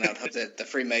was holding out hope that the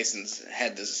Freemasons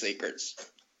had the secrets.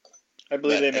 I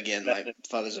believe But they again, my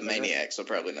father's a maniac, so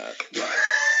probably not.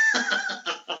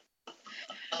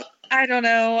 I don't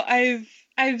know. I've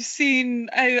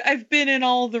been in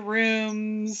all the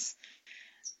rooms.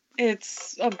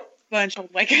 It's a bunch of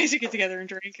white guys who get together and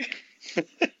drink.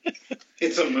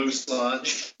 It's a moose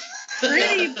lodge.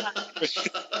 Pretty much.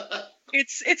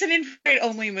 It's an invite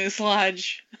only moose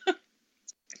lodge.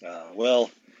 Well,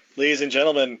 ladies and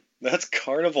gentlemen, that's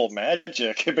carnival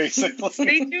magic, basically.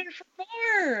 Stay tuned for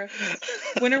more.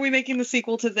 When are we making the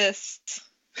sequel to this?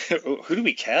 Who do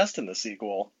we cast in the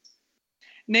sequel?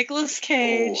 Nicolas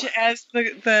Cage as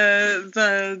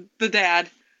the dad.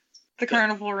 the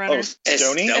carnival Oh, runner.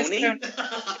 Stoney? Stoney?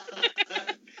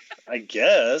 I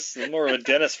guess. More of a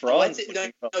Dennis Franz.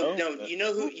 No. You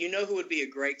know who would be a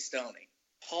great Stoney?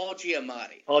 Paul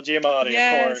Giamatti. Paul Giamatti,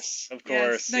 Yes. of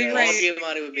course. No, you're Paul right.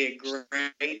 Giamatti would be a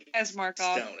great As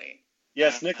Markov. Stoney.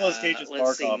 Yes, Nicolas Cage is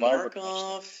Let's see, Markov. I would watch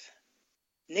Markov.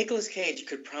 Nicolas Cage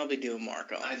could probably do a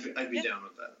Markov. I'd be down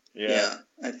with that. that. Yeah.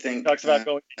 I think. He talks about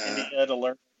going to India to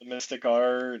learn the mystic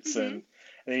arts, and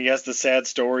he has the sad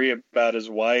story about his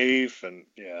wife, and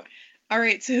yeah. All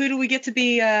right, so who do we get to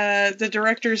be the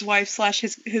director's wife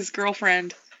 / his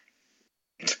girlfriend?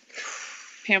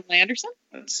 Pamela Anderson?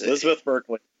 Let's see. Elizabeth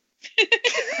Berkley.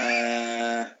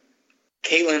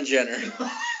 Caitlyn Jenner.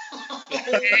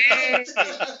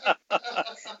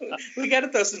 We got to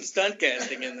throw some stunt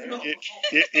casting in there.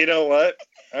 You know what?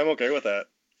 I'm okay with that.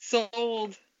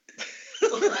 Sold.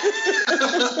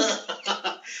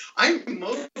 I'm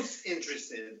most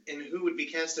interested in who would be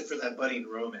casted for that budding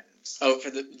romance. Oh, for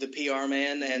the PR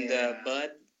man and Bud?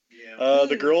 Yeah.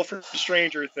 The girl from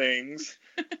Stranger Things.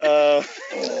 Oh.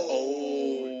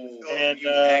 And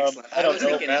Excellent. I don't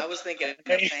know. I was thinking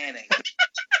Fanning.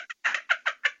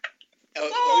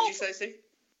 What did you say, Steve?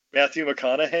 Matthew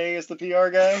McConaughey is the PR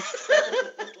guy.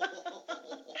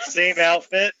 Same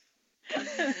outfit.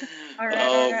 All right.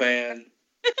 Oh, man.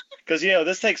 Because,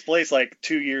 this takes place like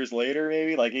 2 years later,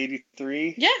 maybe, like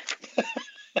 83. Yeah.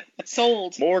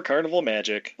 Sold. More carnival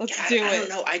magic. Let's God, do I it. don't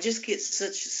know. I just get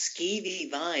such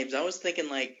skeevy vibes. I was thinking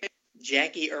like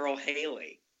Jackie Earl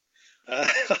Haley. Who's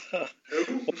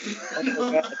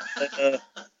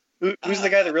the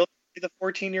guy that really the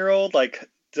 14-year-old? Like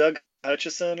Doug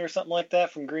Hutchison or something like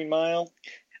that from Green Mile?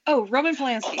 Oh, Roman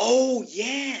Polanski. Oh,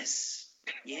 yes.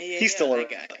 Yeah. He's still that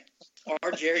guy.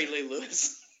 Or Jerry Lee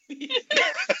Lewis.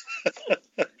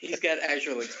 He's got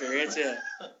actual experience, yeah.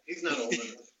 He's not old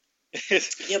enough.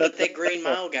 Yeah, but that Green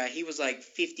Mile guy, he was like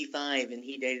 55 and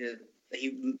he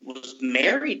was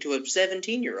married to a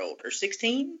 17-year-old or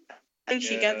 16. I think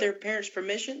she got their parents'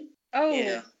 permission. Oh,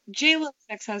 Yeah. J-Lo's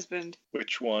ex-husband.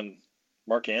 Which one?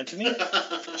 Mark Antony?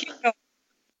 Keep going.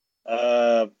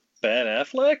 Ben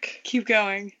Affleck? Keep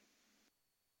going.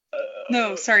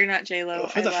 No, sorry, not J-Lo.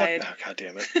 Who I the fuck? lied. Oh, God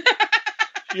damn it.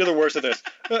 You're the worst at this.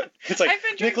 It's like I've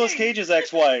been Nicolas drinking. Cage's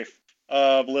ex-wife.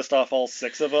 List off all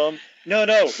 6 of them. No,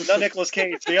 not Nicolas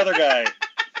Cage. The other guy.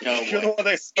 Oh, You're the one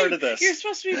that started this. You're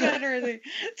supposed to be better than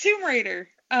Tomb Raider.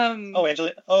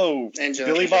 Angela. Oh, Angela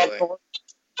Billy Bob Jolie. Thornton.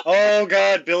 Oh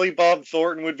God, Billy Bob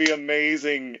Thornton would be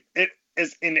amazing. It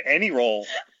is in any role.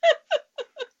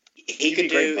 He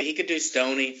could do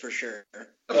Stoney for sure.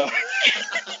 Oh.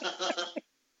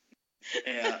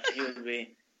 Yeah, he would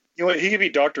be. You know what? He could be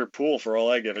Dr. Poole for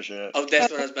all I give a shit. Oh, that's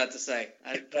what I was about to say.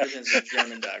 I put him as a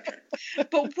German doctor.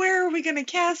 But where are we going to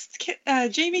cast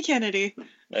Jamie Kennedy?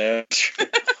 Yeah.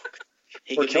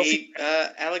 He Or could Kelsey- be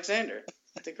Alexander.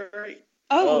 That's great.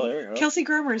 Oh, there you go. Kelsey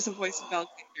Grammer is the voice of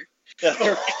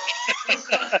Alexander.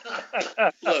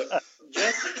 Look,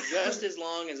 just as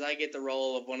long as I get the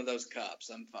role of one of those cops,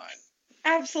 I'm fine.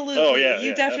 Absolutely. Oh, yeah, You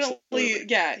yeah, definitely,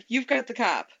 absolutely. you've got the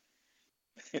cop.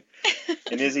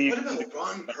 And is he? What about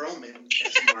Ron Perlman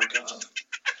as Markov?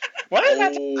 What?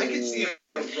 I could see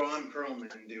Ron Perlman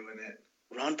doing it.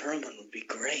 Ron Perlman would be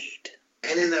great.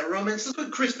 And in that romance, let's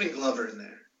put Crispin Glover in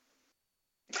there.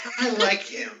 I like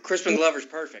him. Crispin Glover's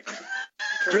perfect.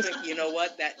 Crispin, you know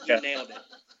what? You Yeah. nailed it.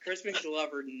 Crispin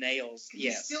Glover nails.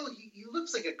 Yes. He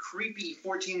looks like a creepy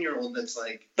 14-year-old that's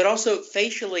like... But also,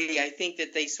 facially, I think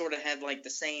that they sort of have like the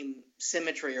same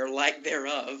symmetry or lack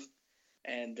thereof.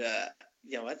 And,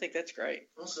 I think that's great.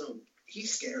 Also,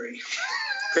 he's scary.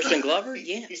 Crispin Glover?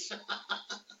 Yes.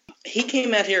 He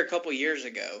came out here a couple years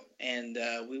ago, and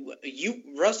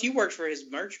Russ, you worked for his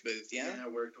merch booth, yeah? Yeah, I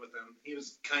worked with him. He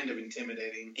was kind of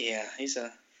intimidating. Yeah, he's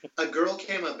a... A girl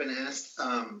came up and asked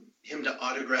him to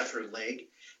autograph her leg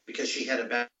because she had a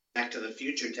Back to the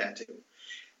Future tattoo.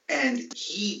 And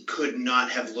he could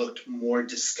not have looked more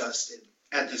disgusted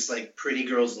at this, like, pretty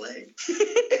girl's leg.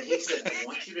 And he said, I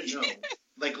want you to know,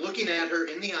 like, looking at her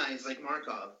in the eyes like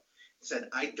Markov, said,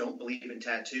 I don't believe in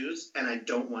tattoos, and I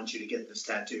don't want you to get this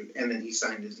tattooed. And then he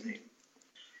signed his name.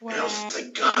 Wow. And I was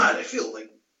like, God, I feel,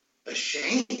 like,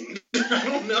 ashamed. I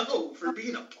don't know, for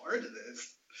being a part of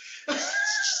this. You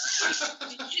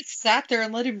just sat there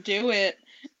and let him do it.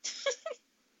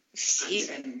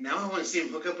 And now I want to see him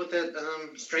hook up with that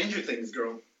Stranger Things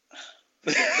girl.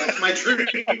 That's my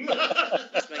dream.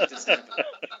 Let's make this happen.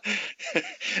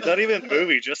 Not even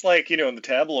movie, just like, in the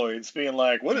tabloids being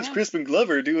like, what is Crispin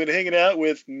Glover doing hanging out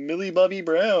with Millie Bobby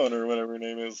Brown or whatever her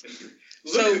name is?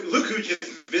 Look who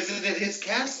just visited his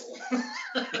castle.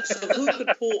 So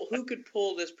who could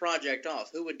pull this project off?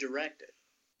 Who would direct it?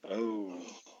 Oh.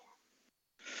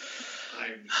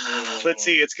 Let's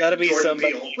see. It's got to be Jordan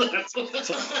somebody Peele.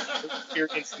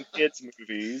 experience in kids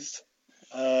movies.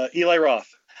 Eli Roth.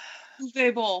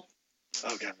 Uwe Boll.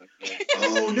 Oh god.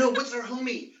 Oh no! What's our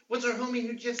homie? What's our homie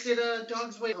who just did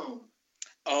Dog's Way Home?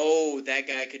 Oh, that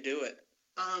guy could do it.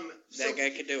 So, That guy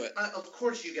could do it. of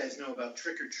course, you guys know about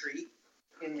Trick or Treat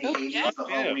in the Oh, 80s, yeah. the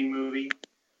Halloween movie.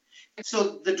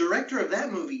 So the director of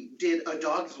that movie did A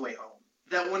Dog's Way Home.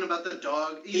 That one about the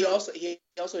dog. He also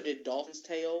did Dolphin's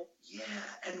Tale. Yeah,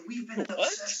 and we've been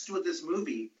obsessed with this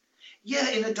movie. Yeah,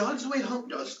 in A Dog's Way Home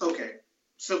does. Okay,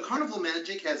 so Carnival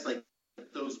Magic has like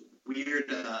those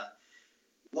weird.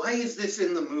 Why is this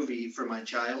in the movie for my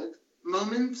child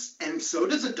moments? And so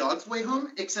does A Dog's Way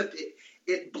Home, except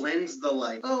it blends the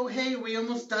like. Oh hey, we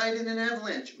almost died in an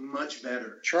avalanche. Much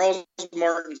better. Charles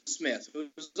Martin Smith,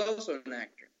 who's also an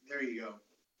actor. There you go.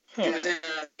 And then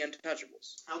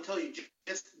Untouchables. I'll tell you,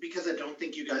 just because I don't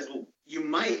think you guys will, you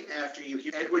might after you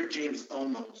hear Edward James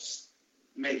Olmos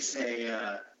makes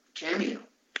a cameo,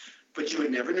 but you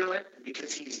would never know it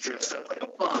because he's dressed up like a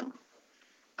bum.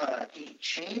 He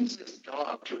chains his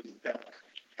dog to his back.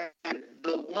 And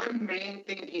the one main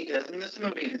thing he does in this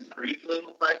movie, in his brief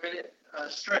little 5-minute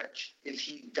stretch, is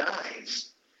he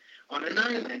dies on an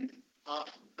island off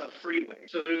a freeway.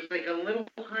 So there's like a little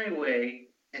highway,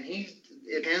 and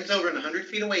it hands over, and 100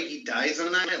 feet away, he dies on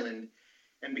an island.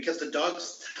 And because the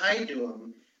dog's tied to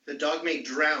him, the dog may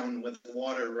drown with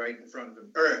water right in front of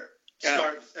him. Or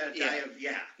die of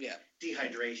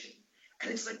dehydration.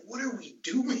 And it's like, what are we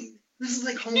doing? This is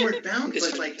like Homeward Bound. This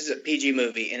is a PG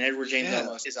movie, and Edward James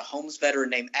Olmos is a Holmes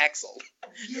veteran named Axel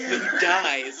who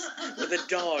dies with a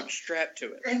dog strapped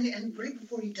to it. And right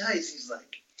before he dies, he's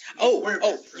like,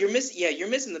 you're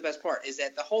missing the best part, is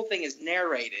that the whole thing is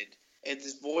narrated. It's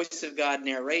this voice of God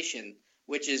narration,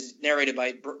 which is narrated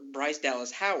by Bryce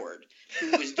Dallas Howard, who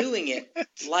is doing it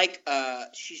like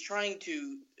she's trying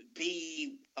to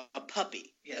be a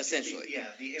puppy, essentially.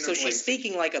 The inner so voice. she's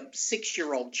speaking like a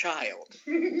 6-year-old child.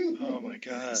 Oh my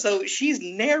god. So she's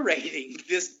narrating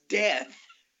this death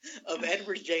of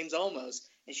Edward James Olmos,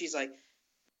 and she's like,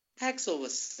 Axel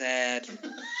was sad,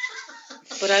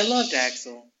 but I loved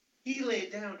Axel. He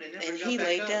laid down and he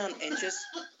laid down and just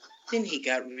then he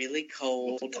got really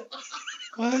cold.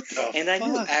 What the And I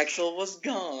knew fuck? Axel was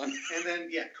gone. And then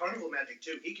Carnival Magic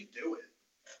too. He could do it.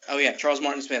 Oh yeah, Charles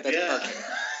Martin Smith. That's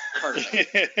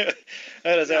perfect.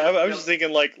 I was just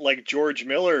thinking like George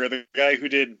Miller, the guy who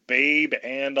did Babe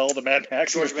and all the Mad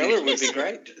Max. George Miller would be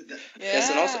great. Yeah.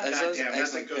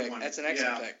 That's an good one. That's an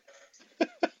excellent pick.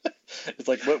 It's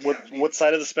like what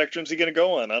side of the spectrum is he going to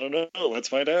go on? I don't know. Let's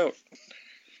find out.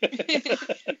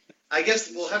 I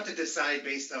guess we'll have to decide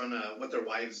based on what their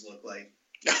wives look like.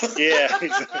 Yeah.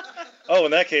 Exactly. Oh,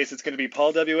 in that case, it's going to be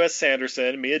Paul W.S.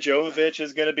 Sanderson. Mia Jovovich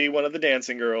is going to be one of the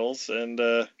dancing girls, and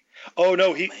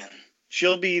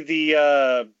she'll be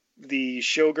the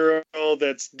showgirl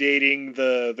that's dating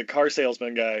the car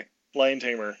salesman guy, Lion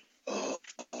Tamer. Girl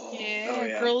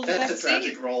in the That's a backseat.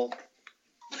 tragic role.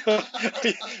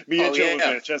 Mia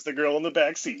Jovovich as the girl in the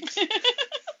back seat.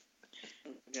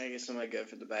 Gotta get somebody good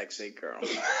for the backseat girl.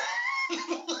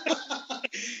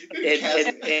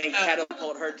 and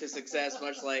catapult her to success,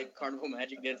 much like Carnival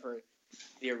Magic did for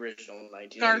the original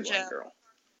 1981 Scarjo. girl.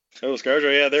 Oh,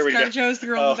 Scarjo, yeah, there we go. Scarjo's the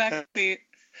girl in the backseat.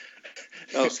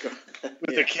 Oh,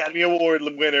 With Academy Award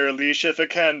winner Alicia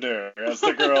Vikander as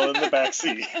the girl in the back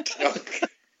seat.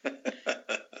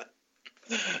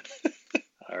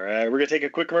 All right, we're going to take a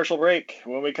quick commercial break.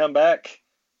 When we come back,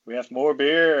 we have more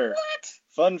beer. What?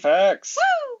 Fun facts.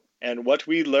 Woo! And what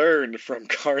we learned from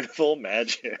Carnival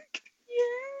Magic.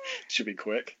 Yeah. Should be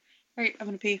quick. All right, I'm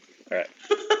going to pee. All right.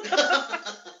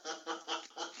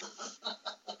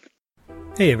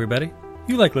 Hey, everybody.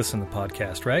 You like listening to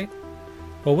podcasts, right?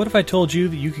 Well, what if I told you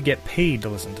that you could get paid to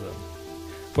listen to them?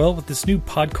 Well, with this new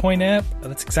Podcoin app,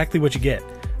 that's exactly what you get.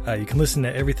 You can listen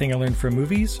to Everything I Learned from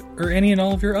Movies, or any and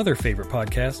all of your other favorite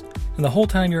podcasts, and the whole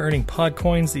time you're earning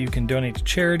Podcoins that you can donate to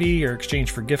charity or exchange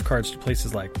for gift cards to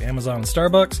places like Amazon and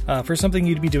Starbucks for something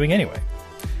you'd be doing anyway.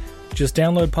 Just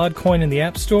download Podcoin in the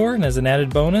App Store, and as an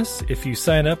added bonus, if you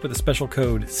sign up with a special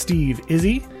code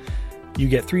SteveIzzy, you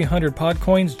get 300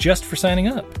 Podcoins just for signing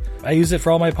up. I use it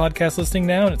for all my podcast listening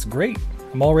now, and it's great.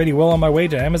 I'm already well on my way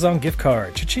to Amazon gift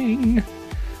card. Cha-ching!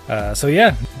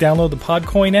 Download the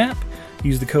Podcoin app,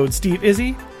 use the code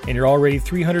SteveIzzy, and you're already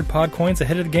 300 Podcoins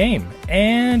ahead of the game,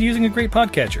 and using a great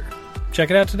podcatcher. Check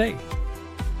it out today.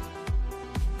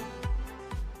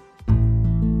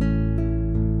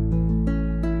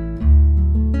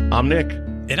 I'm Nick.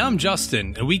 And I'm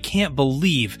Justin, and we can't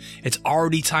believe it's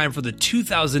already time for the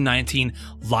 2019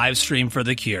 live stream for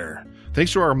The Cure.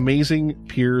 Thanks to our amazing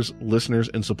peers, listeners,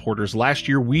 and supporters, last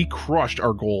year we crushed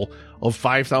our goal of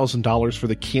 $5,000 for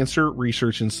the Cancer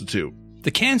Research Institute.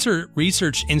 The Cancer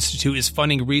Research Institute is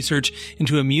funding research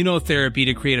into immunotherapy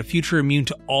to create a future immune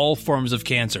to all forms of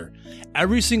cancer.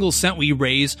 Every single cent we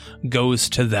raise goes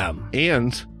to them.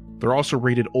 And they're also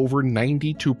rated over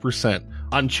 92%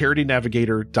 on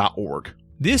charitynavigator.org.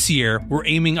 This year, we're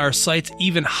aiming our sights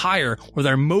even higher with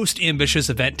our most ambitious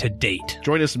event to date.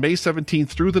 Join us May 17th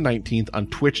through the 19th on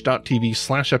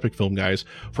twitch.tv/epicfilmguys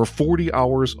for 40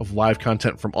 hours of live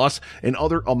content from us and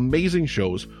other amazing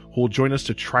shows who will join us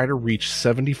to try to reach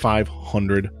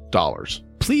 $7,500.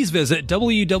 Please visit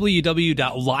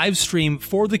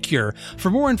www.livestreamforthecure for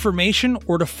more information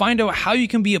or to find out how you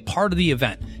can be a part of the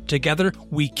event. Together,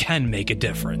 we can make a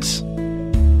difference.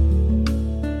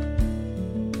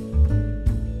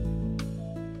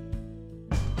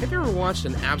 Have you ever watched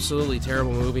an absolutely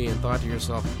terrible movie and thought to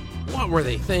yourself, what were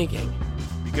they thinking?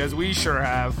 Because we sure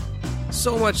have.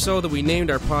 So much so that we named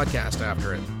our podcast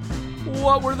after it.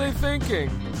 What were they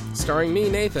thinking? Starring me,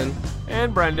 Nathan.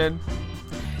 And Brendan.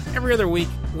 Every other week,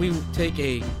 we take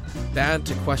a bad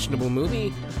to questionable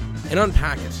movie and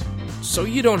unpack it, so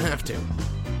you don't have to.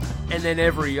 And then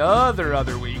every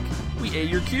other week, we A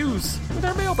your cues with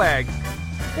our mailbag.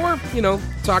 Or,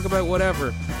 talk about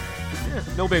whatever. Yeah,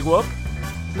 no big whoop.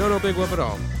 No big whoop at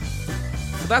all.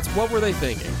 So that's What Were They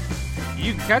Thinking?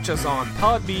 You can catch us on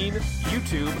Podbean,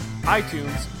 YouTube,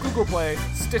 iTunes, Google Play,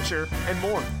 Stitcher, and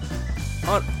more.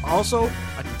 On also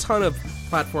a ton of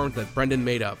platforms that Brendan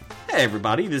made up. Hey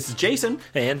everybody, this is Jason.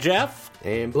 And Jeff.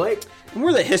 And Blake. And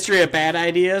we're the History of Bad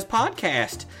Ideas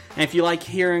podcast. And if you like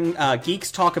hearing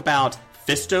geeks talk about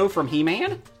Fisto from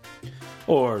He-Man,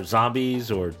 or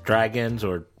zombies, or dragons,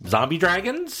 or zombie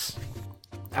dragons,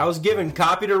 I was given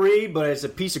copy to read, but it's a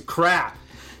piece of crap.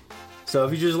 So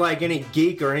if you just like any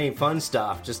geek or any fun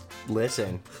stuff, just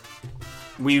listen.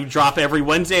 We drop every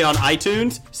Wednesday on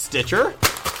iTunes, Stitcher,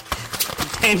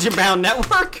 Tangent Bound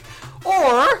Network,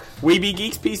 or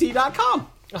WeBeGeeksPC.com.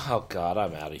 Oh God,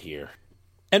 I'm out of here.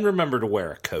 And remember to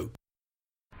wear a coat.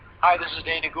 Hi, this is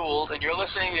Dana Gould, and you're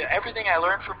listening to Everything I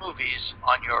Learned from Movies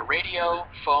on your radio,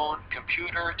 phone,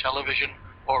 computer, television,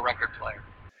 or record player.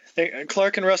 Hey,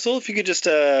 Clark and Russell, if you could just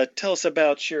tell us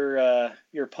about your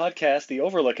podcast, The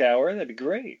Overlook Hour, that'd be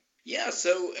great. Yeah,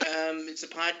 so it's a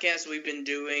podcast we've been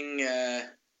doing,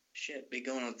 been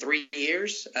going on 3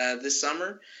 years this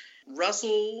summer.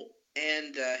 Russell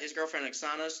and his girlfriend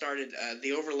Oksana started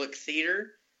The Overlook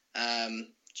Theater,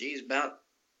 about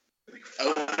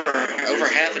over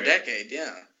half a decade,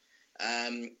 yeah.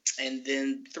 And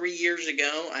then 3 years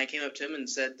ago, I came up to him and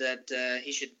said that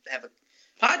he should have a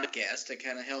podcast to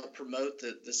kind of help promote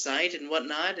the site and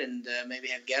whatnot, and maybe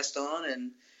have guests on,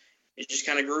 and it just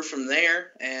kind of grew from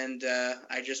there. And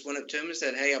I just went up to him and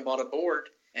said, hey, I bought a board,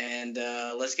 and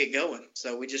let's get going.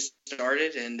 So we just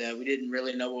started, and we didn't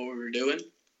really know what we were doing,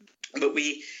 but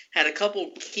we had a couple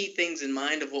key things in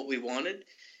mind of what we wanted.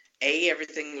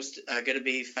 Everything was going to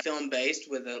be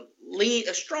film-based with a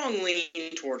strong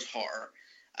lean towards horror,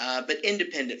 but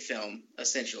independent film,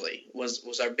 essentially,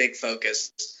 was our big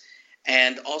focus.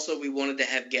 And also, we wanted to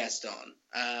have guests on.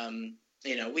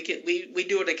 We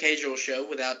do an occasional show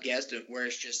without guests, where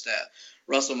it's just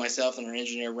Russell, myself, and our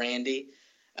engineer Randy.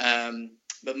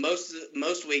 But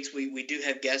most weeks we do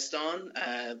have guests on,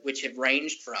 which have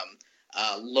ranged from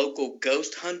local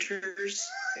ghost hunters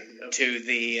to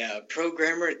the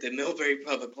programmer at the Millbury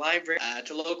Public Library,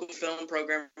 to local film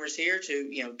programmers here,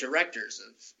 to directors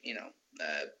of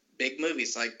big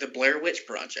movies like the Blair Witch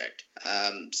Project.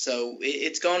 So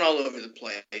it's gone all over the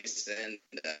place, and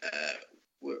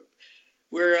we're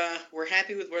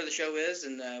happy with where the show is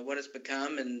and what it's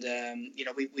become. And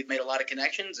we've made a lot of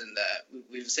connections, and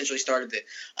we've essentially started the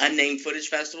Unnamed Footage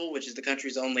Festival, which is the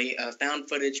country's only found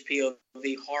footage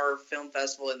POV horror film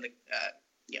festival in the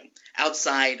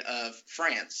outside of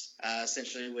France,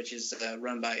 essentially, which is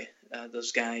run by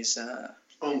those guys.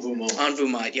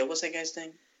 Envumite. Yeah, what's that guy's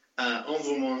name?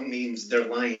 Envumite means they're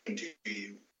lying to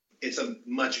you. It's a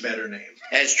much better name.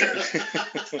 That's true.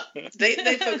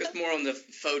 they focus more on the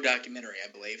faux documentary,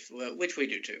 I believe, which we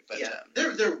do too. But yeah,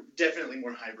 they're definitely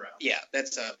more highbrow. Yeah,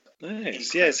 that's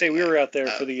nice. Yeah, we were out there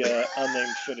for the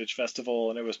Unnamed Footage Festival,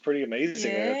 and it was pretty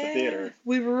amazing there at the theater.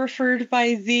 We were referred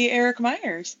by the Eric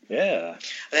Myers. Yeah,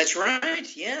 that's right.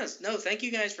 Yes. No, thank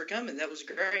you guys for coming. That was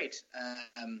great.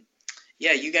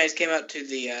 Yeah, you guys came out to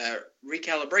the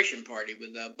recalibration party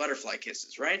with Butterfly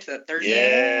Kisses, right? That Thursday.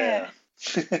 Yeah.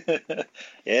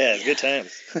 Yeah, good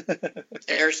times.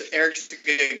 Eric's a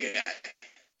good guy.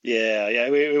 Yeah.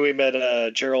 We met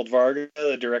Gerald Varga,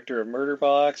 the director of Murder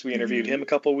Box. We interviewed him a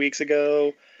couple weeks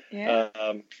ago. Yeah.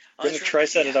 I'm going to try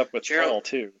setting it up with Paul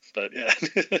too, but yeah.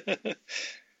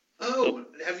 Oh,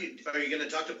 are you going to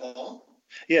talk to Paul?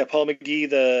 Yeah, Paul McGee,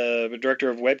 the director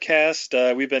of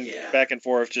Webcast. We've been back and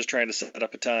forth just trying to set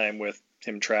up a time with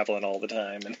him traveling all the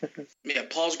time. Yeah,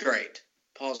 Paul's great.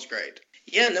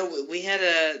 Yeah, no, we had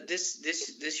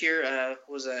this year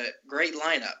was a great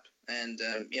lineup, and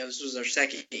this was our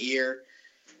second year.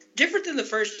 Different than the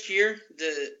first year,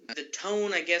 the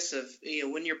tone, I guess, of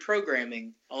when you're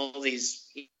programming all these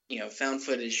found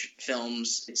footage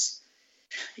films,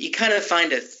 you kind of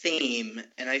find a theme,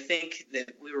 and I think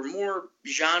that we were more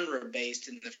genre based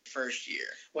in the first year.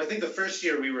 Well, I think the first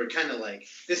year we were kind of like,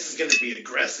 this is going to be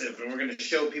aggressive, and we're going to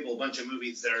show people a bunch of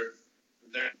movies that are.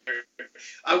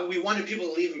 We wanted people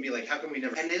to leave and be like, how come we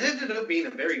never? And it ended up being a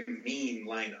very mean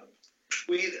lineup.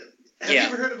 Have you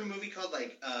ever heard of a movie called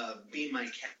Be My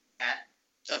Cat?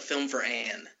 A film for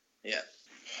Anne. Yeah.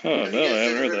 Oh, no, I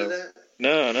haven't heard that.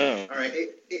 No. All right.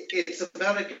 It's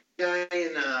about a guy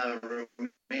in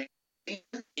Romania.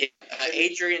 Yeah,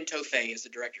 Adrian Tofay is the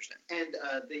director's name. And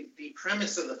the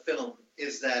premise of the film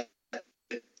is that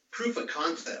proof of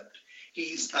concept.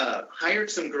 He's hired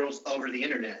some girls over the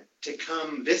internet to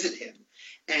come visit him.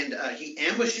 And he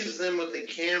ambushes them with a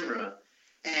camera.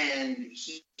 And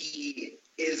he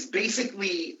is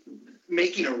basically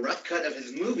making a rough cut of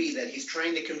his movie that he's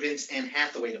trying to convince Anne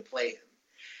Hathaway to play him.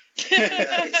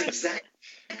 It's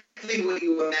exactly what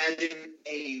you imagine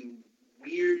a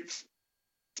weird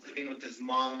living with his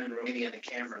mom in Romania and a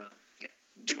camera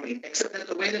doing, except that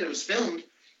the way that it was filmed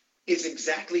is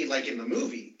exactly like in the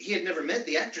movie. He had never met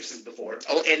the actresses before.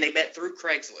 Oh, and they met through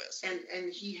Craigslist.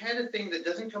 And he had a thing that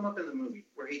doesn't come up in the movie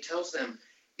where he tells them,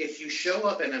 if you show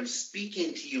up and I'm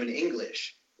speaking to you in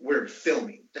English, we're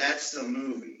filming. That's the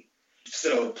movie.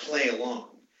 So play along.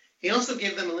 He also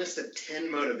gave them a list of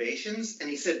 10 motivations, and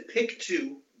he said, pick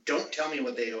 2, don't tell me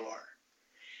what they are.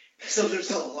 So there's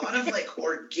a lot of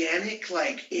organic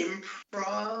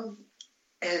improv,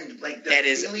 and that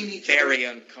is very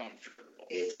uncomfortable.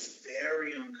 It's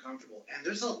very uncomfortable, and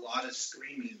there's a lot of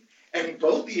screaming. And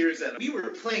both years that we were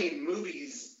playing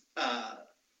movies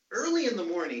early in the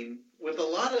morning with a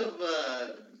lot of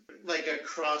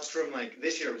across from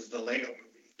this year was the Lego movie.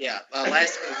 Yeah,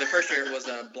 the first year was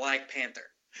Black Panther.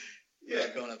 Yeah,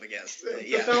 going up against.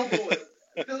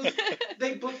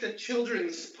 They booked a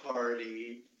children's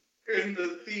party in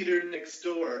the theater next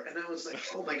door, and I was like,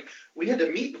 oh my! We had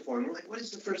to meet before, and we're like, what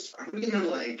is the first? Are we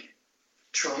gonna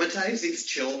traumatize these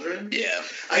children? Yeah,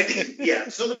 yeah.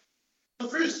 So the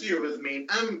first year was mean.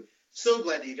 I'm so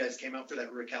glad that you guys came out for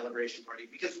that recalibration party,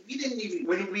 because we didn't even,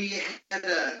 when we had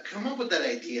come up with that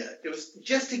idea, it was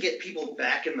just to get people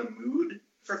back in the mood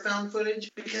for found footage,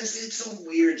 because it's a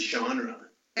weird genre.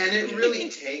 And it really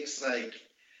takes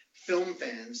film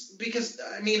fans, because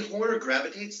horror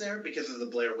gravitates there because of the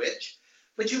Blair Witch,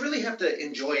 but you really have to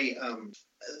enjoy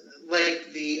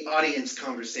the audience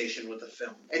conversation with the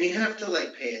film, and you have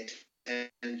to pay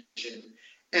attention.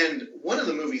 And one of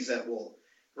the movies that will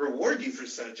reward you for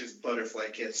such is Butterfly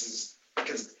Kisses,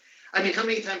 because how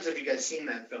many times have you guys seen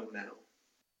that film now?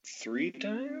 3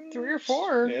 times? 3 or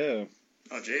 4. Yeah.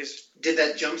 Oh jeez. Did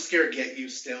that jump scare get you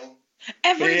still?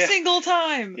 Every single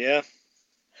time. Yeah.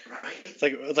 Right. It's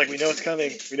like we know it's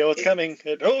coming. We know it's coming.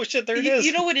 Oh shit, there it is.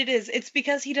 You know what it is? It's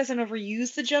because he doesn't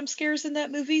overuse the jump scares in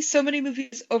that movie. So many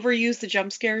movies overuse the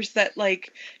jump scares that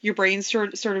your brain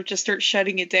sort of just starts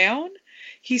shutting it down.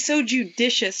 He's so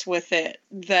judicious with it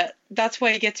that's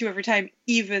why it gets you every time,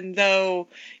 even when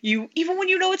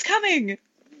you know it's coming.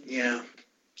 Yeah.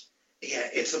 Yeah,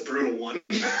 it's a brutal one.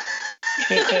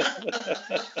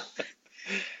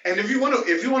 And if you want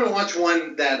to watch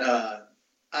one that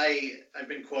I've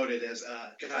been quoted as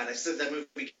God, I said that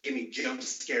movie gave me jump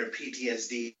scare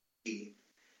PTSD,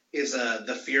 is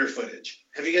the Fear footage.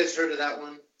 Have you guys heard of that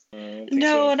one?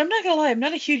 No, and I'm not gonna lie, I'm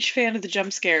not a huge fan of the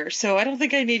jump scare, so I don't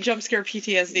think I need jump scare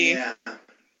PTSD. Yeah.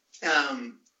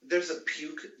 There's a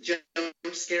puke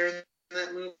jump scare in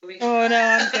that movie. Oh no,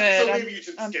 I'm good. So maybe you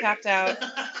should I'm skip tapped it. out.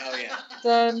 Oh yeah.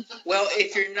 Done. Well,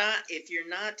 if you're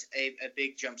not a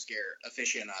big jump scare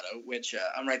aficionado, which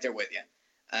I'm right there with you,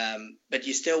 but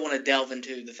you still want to delve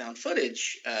into the found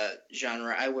footage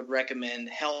genre, I would recommend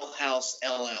Hell House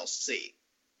LLC.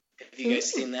 Have you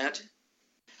guys seen that?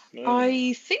 No.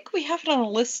 I think we have it on a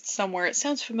list somewhere. It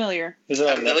sounds familiar. Is it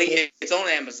on Netflix? It's on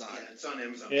Amazon. Yeah, it's on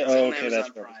Amazon. Yeah, It's on okay, Amazon that's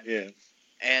Prime. right. Yeah.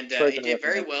 And Sorry it to did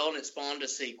very interrupt. well, and it spawned a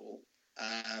sequel.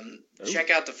 Check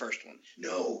out the first one.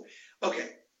 No. Okay.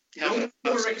 Hell No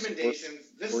more House.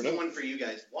 recommendations. This We're is the done. one for you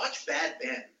guys. Watch Bad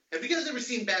Ben. Have you guys ever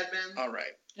seen Bad Ben? All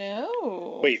right.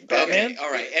 No. Wait, Batman? Okay.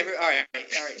 All right. All right.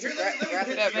 Here, grab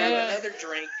Batman. another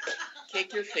drink.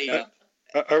 Kick your feet up.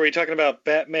 Are we talking about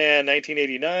Batman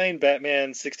 1989,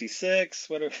 Batman 66?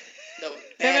 What are... No,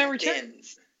 Batman Bad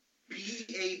Returns. Ben.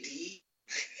 B-A-D.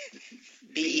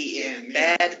 B-E-N.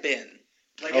 Bad Ben.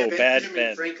 Like Oh, if Bad Benjamin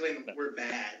Ben. Franklin were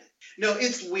bad. No,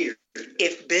 it's weird.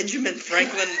 If Benjamin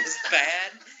Franklin was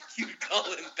bad, you'd call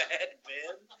him Bad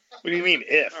Ben? What do you mean,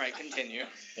 if? All right, continue.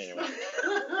 Anyway.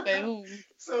 Boom.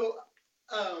 So,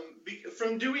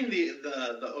 from doing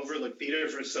the Overlook Theater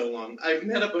for so long, I've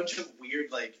met a bunch of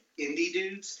weird, like, indie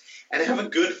dudes, and I have a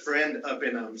good friend up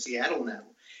in Seattle now,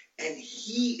 and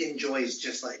he enjoys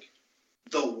just, like,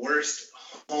 the worst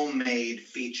homemade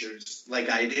features like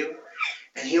I do,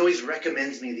 and he always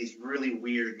recommends me these really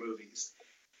weird movies.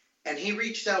 And he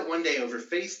reached out one day over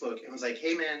Facebook and was like,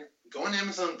 hey, man, go on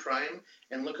Amazon Prime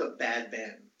and look up Bad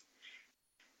Ben.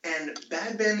 And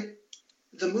Bad Ben,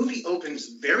 the movie opens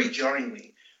very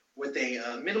jarringly with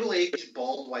a middle-aged,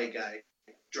 bald white guy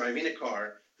driving a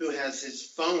car who has his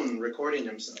phone recording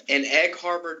himself. In Egg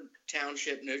Harbor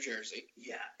Township, New Jersey.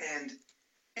 Yeah, and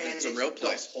it's a real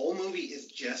place. The whole movie is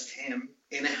just him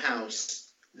in a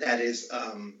house that is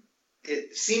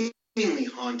seemingly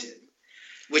haunted.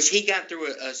 Which he got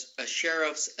through a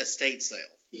sheriff's estate sale.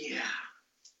 Yeah.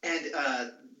 And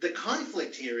the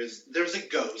conflict here is there's a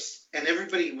ghost, and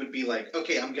everybody would be like,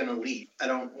 okay, I'm going to leave. I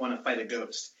don't want to fight a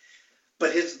ghost.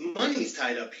 But his money's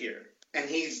tied up here, and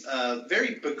he's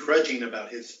very begrudging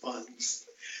about his funds.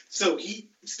 So he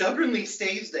stubbornly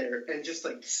stays there and just,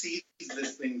 like, sees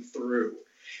this thing through.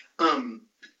 And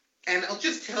I'll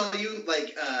just tell you,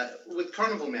 like, with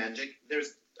Carnival Magic,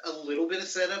 there's a little bit of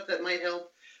setup that might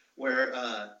help, where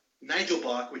Nigel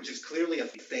Bach, which is clearly a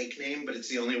fake name, but it's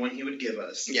the only one he would give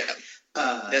us. Yeah.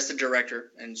 That's the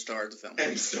director and star of the film.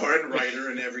 And star and writer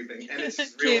and everything. And it's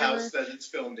his real house that it's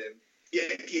filmed in.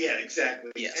 Yeah,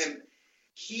 exactly. Yes. And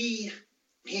he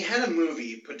had a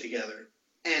movie put together,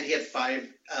 and he had 5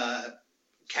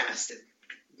 casted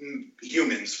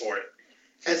humans for it.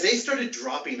 As they started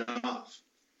dropping off,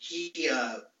 he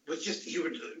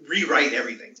would rewrite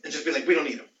everything and just be like, we don't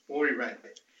need them. We'll rewrite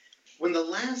it. When the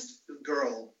last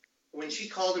girl, when she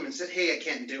called him and said, hey, I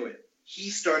can't do it,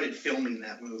 he started filming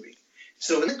that movie.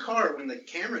 So in the car, when the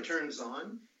camera turns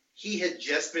on, he had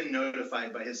just been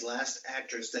notified by his last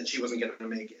actress that she wasn't going to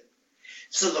make it.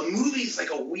 So the movie's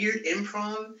like a weird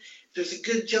improv. There's a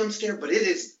good jump scare, but it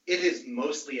is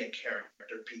mostly a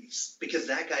character piece because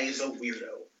that guy is a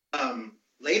weirdo.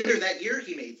 Later that year,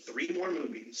 he made 3 more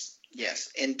movies. Yes.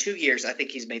 In 2 years, I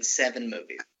think he's made 7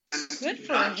 movies. Good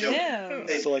for him.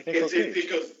 So like Nicolas Cage.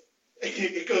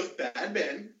 It goes Bad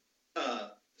Ben,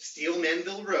 Steel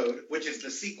Manville Road, which is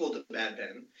the sequel to Bad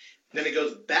Ben. Then it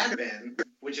goes Bad Ben,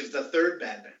 which is the third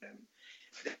Bad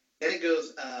Ben. Then it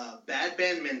goes Bad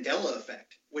Ben Mandela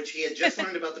Effect, which he had just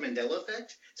learned about the Mandela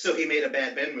Effect, so he made a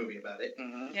Bad Ben movie about it.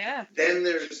 Mm-hmm. Yeah. Then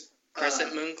there's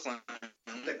Crescent Moon Clown.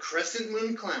 The Crescent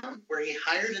Moon Clown, where he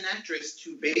hired an actress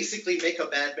to basically make a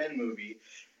Bad Ben movie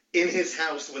in his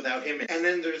house without him. And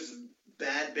then there's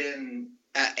Bad Ben...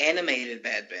 animated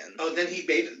Bad Ben. Oh, then he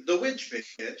made The Witch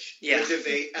Bitch, Yeah. which is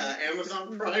a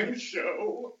Amazon Prime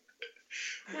show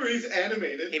where he's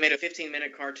animated. He made a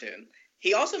 15-minute cartoon.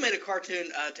 He also made a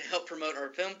cartoon to help promote our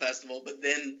film festival, but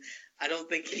then I don't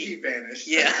think He vanished.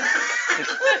 Yeah.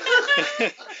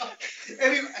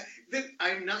 Anyway,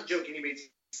 I'm not joking. He made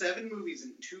 7 movies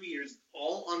in 2 years,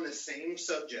 all on the same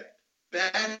subject.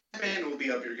 Bad Ben will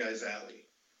be up your guys' alley.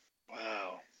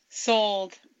 Wow.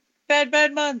 Sold.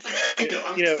 Bad month.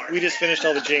 We just finished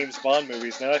all the James Bond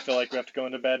movies. Now I feel like we have to go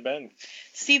into Bad Ben.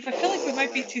 Steve, I feel like we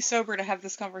might be too sober to have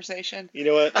this conversation. You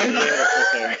know what? I'm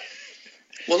there.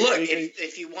 Well, look,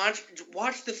 if you watch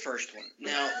the first one.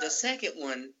 Now, the second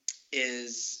one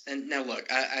is... And now,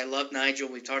 look, I love Nigel.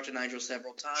 We've talked to Nigel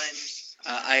several times.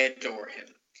 I adore him.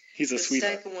 He's a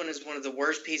sweetheart. The second one is one of the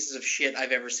worst pieces of shit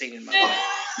I've ever seen in my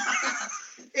life.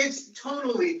 It's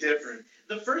totally different.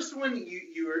 The first one,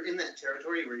 you were in that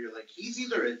territory where you're like, he's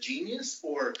either a genius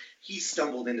or he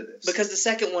stumbled into this. Because the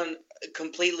second one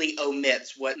completely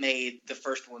omits what made the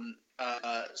first one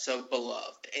so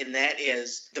beloved, and that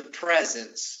is the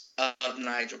presence of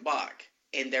Nigel Bach.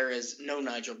 And there is no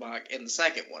Nigel Bach in the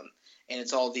second one. And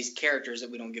it's all these characters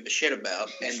that we don't give a shit about,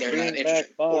 and they're not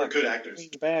interested. Or good actors.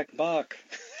 Bring back Bach.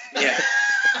 Yeah.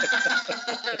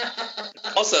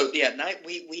 Also, yeah,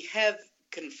 we have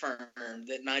confirmed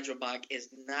that Nigel Bach is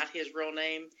not his real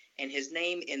name, and his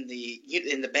name in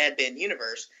the Bad Ben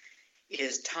universe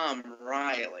is Tom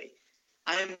Riley.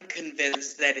 I'm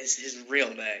convinced that is his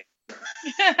real name.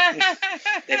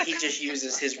 That he just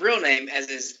uses his real name as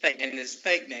his fake, and his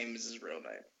fake name is his real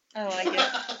name. I like it.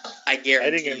 I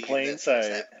guarantee Hiding in plain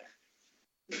sight.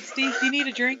 Steve, do you need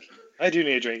a drink? I do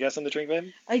need a drink. You got something to drink,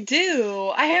 babe? I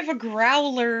do. I have a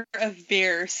growler of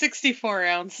beer, 64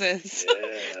 ounces,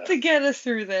 to get us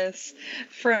through this.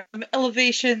 From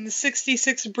Elevation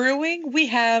 66 Brewing, we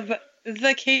have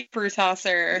the Caper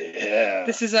Tosser. Yeah.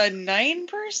 This is a 9%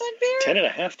 beer?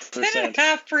 10.5%.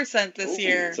 10.5% this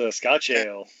year. It's a Scotch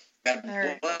ale. All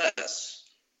right.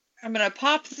 I'm going to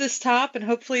pop this top, and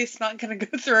hopefully it's not going to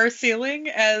go through our ceiling,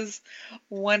 as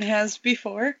one has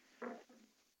before.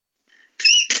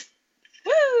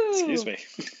 Woo! Excuse me.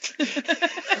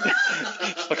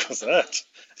 What was that?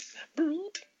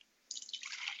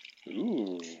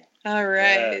 Ooh. All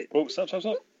right. Oh, stop.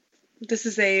 This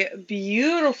is a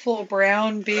beautiful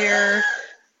brown beer.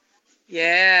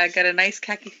 Yeah, got a nice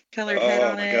khaki colored head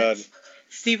on it. Oh my god.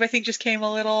 Steve, I think, just came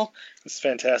a little. It's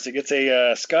fantastic. It's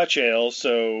a Scotch ale,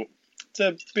 so it's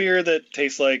a beer that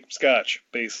tastes like Scotch,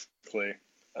 basically.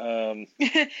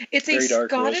 It's a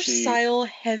Scottish-style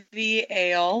heavy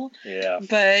ale. Yeah.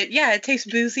 But yeah, it tastes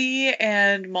boozy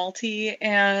and malty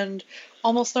and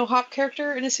almost no hop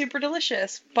character, and is super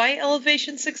delicious. Buy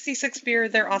Elevation 66 beer.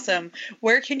 They're awesome.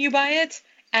 Where can you buy it?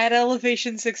 At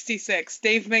Elevation 66.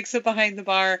 Dave makes it behind the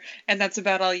bar, and that's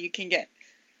about all you can get.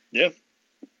 Yeah.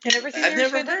 And everything I've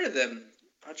never heard of them.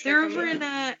 They're over in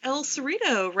El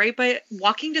Cerrito, right by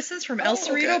walking distance from El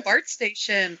Cerrito BART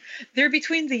station. They're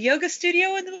between the yoga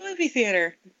studio and the movie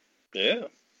theater. Yeah.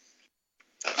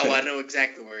 Oh, I know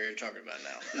exactly where you're talking about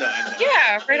now. No, I know.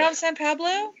 Yeah, right on San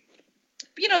Pablo.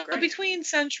 You know, between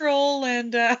Central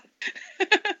and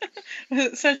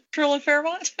Central and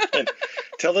Fairmont. And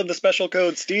tell them the special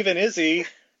code Steve and Izzy,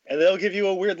 and they'll give you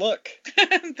a weird look.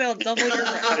 They'll double your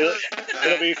rent.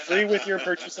 It'll be free with your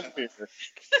purchase of beer. There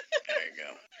you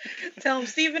go. Tell them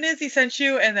Steve and Izzy sent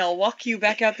you, and they'll walk you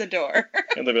back out the door.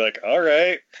 And they'll be like, all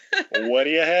right, what do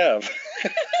you have?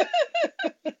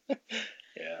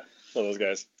 Yeah, one of those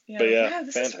guys. Yeah, but yeah,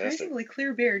 this fantastic. is surprisingly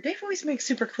clear beer. Dave always makes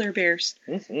super clear beers.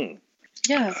 Mm-hmm.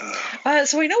 Yeah.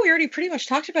 So I know we already pretty much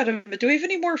talked about him, but do we have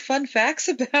any more fun facts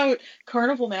about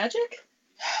Carnival Magic?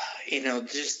 You know,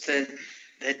 just the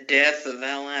death of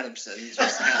Al Adamson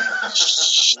just kind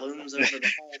of looms over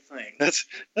the whole thing.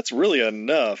 That's really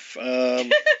enough.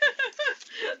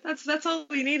 That's all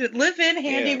we needed. Live-in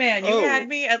handyman. You had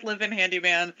me at live-in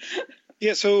handyman.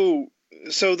 Yeah. So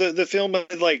the film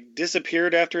had like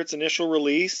disappeared after its initial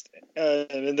release,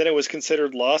 and then it was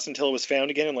considered lost until it was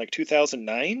found again in like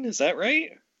 2009. Is that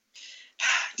right?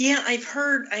 Yeah, I've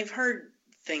heard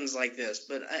things like this,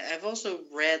 but I've also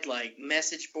read like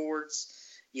message boards.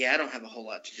 Yeah, I don't have a whole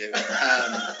lot to do.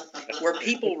 Where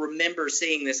people remember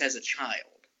seeing this as a child.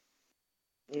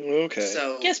 Okay.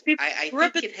 So yes, I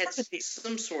think it had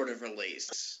some sort of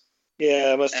release.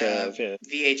 Yeah, it must have. Yeah.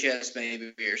 VHS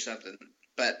maybe or something.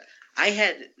 But I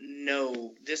had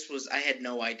no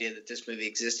idea that this movie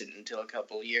existed until a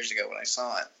couple of years ago when I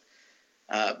saw it.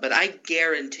 But I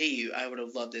guarantee you, I would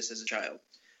have loved this as a child.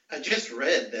 I just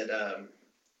read that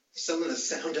some of the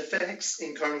sound effects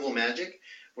in Carnival Magic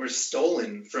were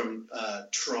stolen from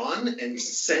Tron and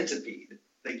Centipede,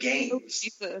 the games.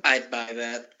 I'd buy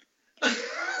that. I'd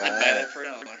buy that for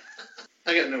 $1.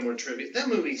 I got no more trivia. That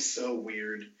movie's so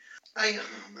weird. Oh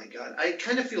my god. I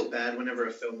kind of feel bad whenever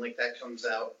a film like that comes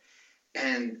out,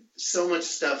 and so much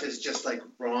stuff is just like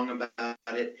wrong about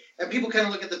it. And people kind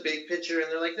of look at the big picture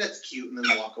and they're like, that's cute, and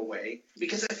then walk away.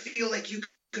 Because I feel like you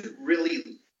could really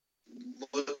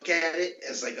look at it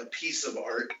as like a piece of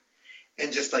art,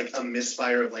 and just like a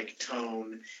misfire of like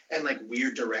tone and like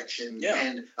weird direction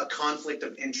and a conflict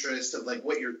of interest of like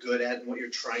what you're good at and what you're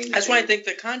trying to do. That's why I think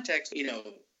the context,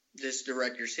 this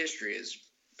director's history is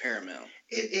paramount.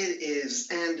 It is,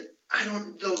 and I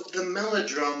don't, the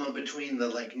melodrama between the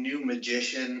like new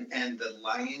magician and the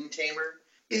lion tamer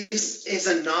is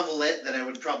a novelette that I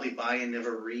would probably buy and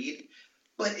never read,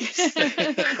 but it's,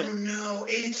 I don't know,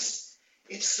 it's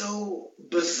so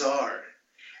bizarre.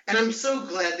 And I'm so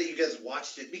glad that you guys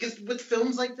watched it, because with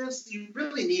films like this, you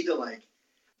really need to like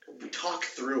talk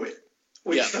through it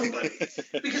with somebody.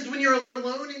 Because when you're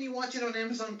alone and you watch it on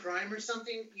Amazon Prime or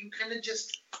something, you kind of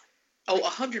just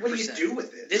 100%. What do you do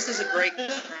with it? This is a great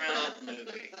crowd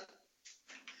movie,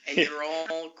 and you're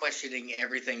all questioning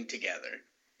everything together.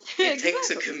 It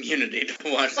takes a community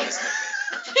to watch this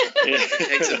movie. It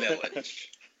takes a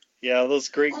village. Yeah, those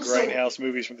great grindhouse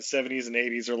movies from the 70s and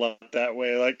 80s are like that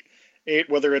way. Like,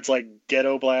 whether it's like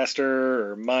Ghetto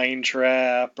Blaster or Mine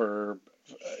Trap or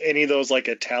any of those like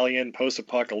Italian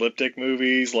post-apocalyptic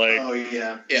movies, like,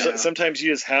 sometimes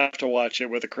you just have to watch it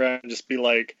with a crowd and just be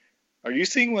like, are you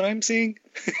seeing what I'm seeing?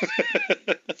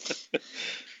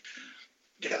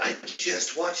 I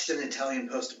just watched an Italian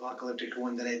post-apocalyptic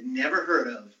one that I'd never heard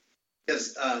of.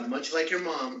 because much like your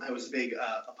mom, I was a big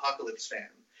Apocalypse fan.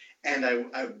 And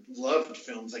I loved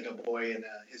films like A Boy and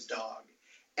His Dog.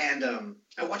 And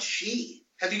I watched She.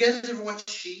 Have you guys ever watched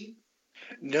She?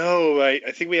 No, I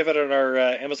think we have it on our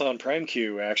Amazon Prime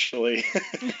queue, actually.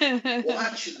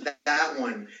 Watch that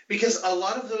one. Because a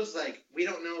lot of those, like, we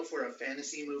don't know if we're a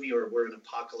fantasy movie or we're an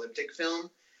apocalyptic film.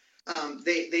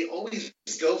 They always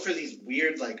go for these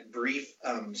weird, like, brief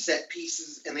set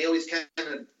pieces, and they always kind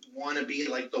of want to be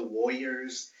like the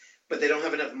warriors, but they don't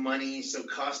have enough money, so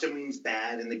costuming's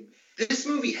bad. And this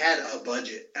movie had a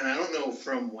budget, and I don't know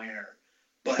from where.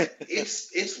 But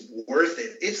it's worth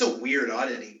it. It's a weird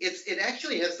oddity. It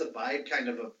actually has the vibe kind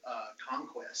of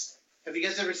Conquest. Have you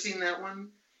guys ever seen that one?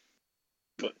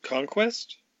 What,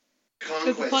 Conquest?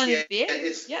 Conquest. Yeah,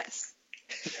 yes.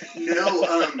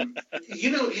 No, you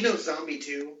know Zombie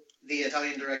 2, the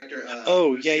Italian director. Yeah.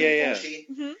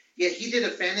 Mm-hmm. Yeah, he did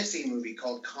a fantasy movie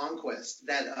called Conquest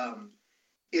that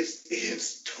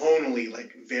it's tonally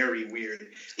like very weird.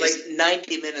 Like It's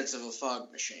 90 minutes of a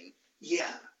fog machine.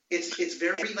 Yeah. It's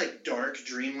very like dark,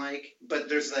 dreamlike, but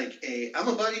there's like I'm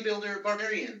a bodybuilder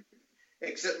barbarian,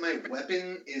 except my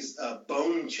weapon is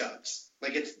bone chucks.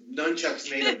 Like it's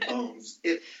nunchucks made of bones.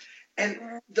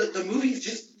 And the movie's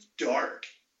just dark,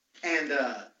 and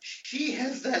she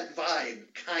has that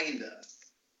vibe, kinda.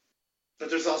 But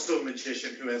there's also a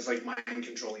magician who has like mind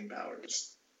controlling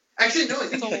powers. Actually, no, I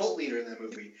think he's a cult leader in that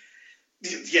movie.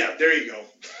 Yeah, there you go.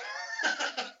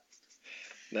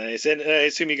 Nice. And I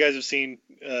assume you guys have seen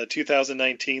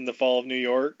 2019, The Fall of New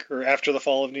York, or After the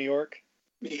Fall of New York?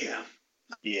 Yeah.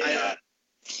 Yeah.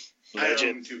 I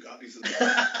own 2 copies of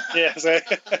that. Yes.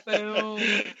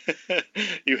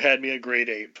 You had me a great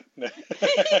ape.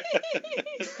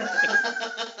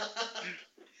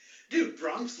 Dude,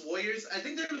 Bronx Warriors, I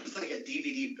think there was like a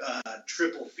DVD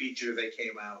triple feature that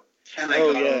came out. And I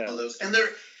got all those. And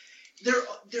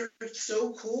they're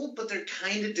so cool, but they're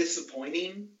kind of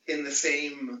disappointing in the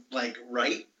same like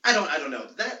right. I don't know.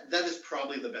 That is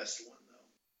probably the best one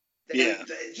though. Yeah,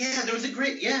 there was a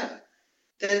great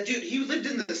That dude, he lived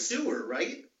in the sewer,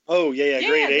 right? Oh yeah,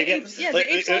 great ape.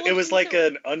 It was like sewer.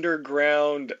 an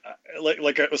underground,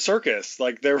 like a circus.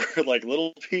 Like there were like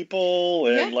little people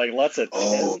and like lots of.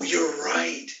 Oh, you're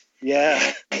right.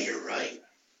 Yeah, you're right.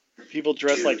 People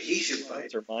dressed Dude, like he should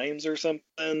fight. or mimes or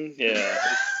something. Yeah.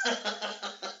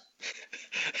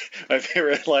 My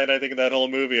favorite line I think in that whole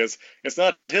movie is, "It's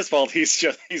not his fault. He's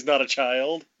not a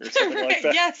child," or something like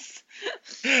that. Yes.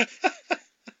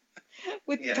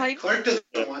 With Clark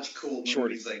doesn't watch cool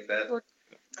movies like that.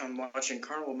 I'm watching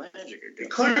Carnival Magic.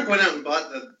 Clark went out and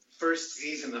bought the first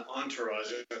season of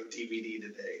Entourage on DVD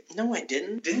today. No, I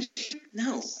didn't. Didn't you?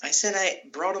 No, I said I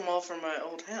brought them all from my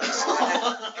old house.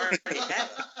 I already had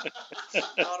them.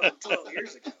 I bought them 12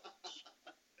 years ago.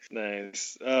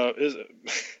 Nice.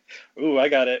 Ooh, I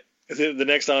got it. The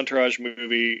next Entourage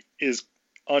movie is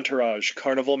Entourage: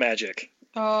 Carnival Magic.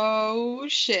 Oh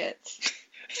shit!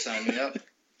 Sign me up.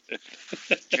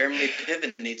 Jeremy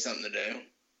Piven needs something to do.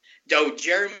 Oh,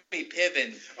 Jeremy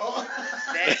Piven. Oh.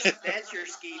 That's your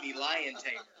skeevy lion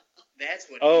tamer. That's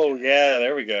what. Oh yeah,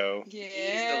 there we go. Yeah.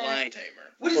 He's the lion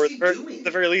tamer. What is he doing? At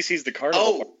the very least, he's the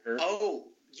carnival partner. Oh,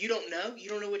 you don't know? You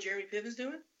don't know what Jeremy Piven's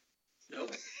doing? No.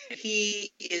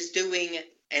 He is doing,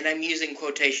 and I'm using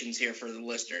quotations here for the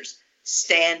listeners,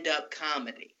 stand-up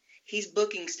comedy. He's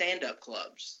booking stand-up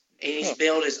clubs, and he's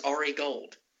billed as Ari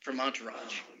Gold from Entourage.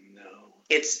 Oh no.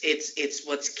 It's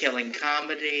what's killing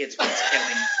comedy. It's what's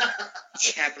killing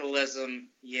capitalism.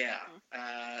 Yeah,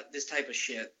 this type of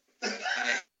shit.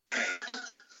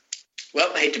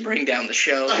 Well, I hate to bring down the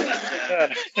show.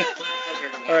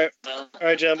 All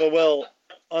right, Gemma. Well,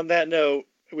 on that note,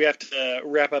 we have to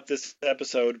wrap up this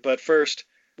episode. But first,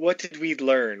 what did we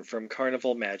learn from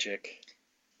Carnival Magic?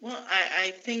 Well,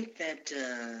 I think that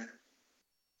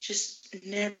just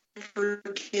never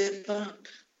give up.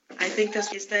 I think that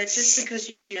just because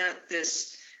you got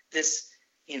this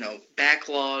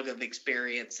backlog of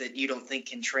experience that you don't think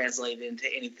can translate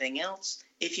into anything else,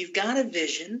 if you've got a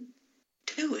vision,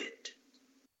 do it.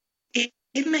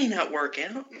 It may not work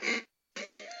out,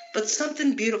 but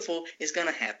something beautiful is going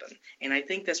to happen. And I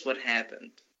think that's what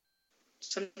happened.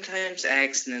 Sometimes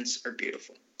accidents are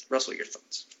beautiful. Russell, your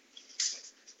thoughts?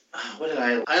 What did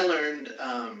I learned,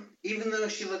 even though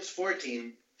she looks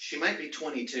 14, she might be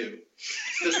 22.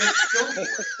 So let's go for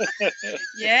it.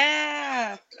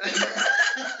 Yeah.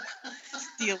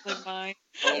 Stealing mine.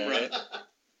 Home run.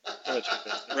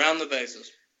 Round the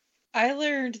bases. I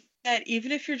learned that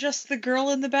even if you're just the girl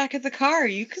in the back of the car,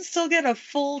 you can still get a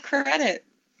full credit.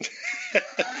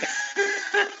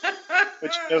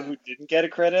 But you know who didn't get a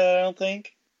credit, I don't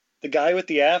think? The guy with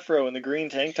the afro and the green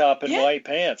tank top and white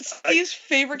pants. Steve's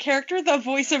favorite character, the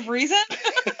voice of reason.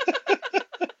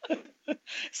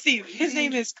 Steve, his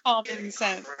name is Common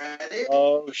Sense.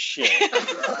 Oh, shit.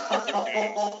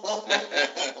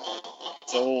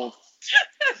 It's old.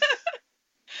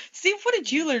 Steve, what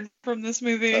did you learn from this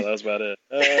movie? Oh, that was about it.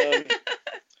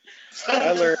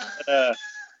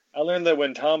 I learned that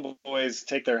when tomboys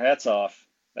take their hats off,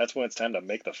 that's when it's time to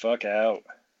make the fuck out.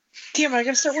 Damn, I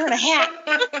gotta start wearing a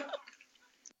hat.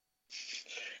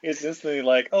 It's instantly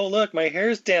like, oh, look, my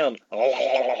hair's down.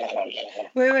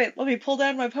 Wait, let me pull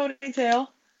down my ponytail.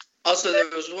 Also, there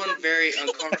was one very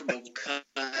uncomfortable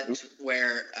cut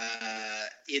where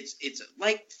it's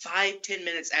like 5-10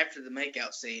 minutes after the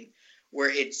makeout scene, where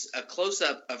it's a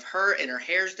close-up of her and her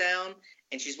hair's down,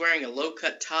 and she's wearing a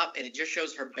low-cut top, and it just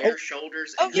shows her bare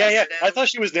shoulders. And Yeah. down. I thought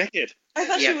she was naked. I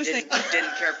thought she was naked.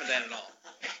 Didn't care for that at all.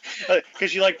 Because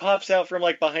she like pops out from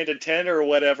like behind a tent or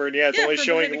whatever, and it's only from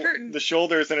showing behind the curtain. the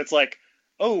shoulders, and it's like,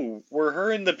 oh, were her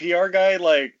and the PR guy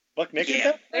like buck naked?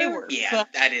 Yeah, they were. Yeah,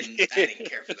 I didn't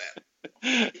care for that.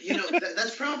 You know,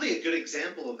 that's probably a good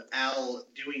example of Al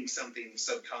doing something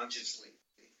subconsciously.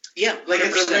 Yeah, Like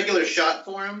it's a 100%. regular shot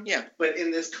for him. Yeah. But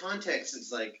in this context,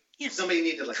 it's like somebody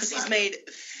needed to like. Because he's made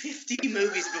 50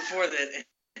 movies before that,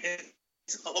 and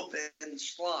it's all been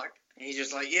schlock. And he's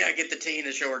just like, yeah, get the teen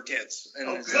to show her tits.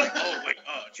 And it's like,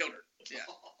 children. Yeah.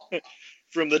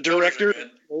 From the director of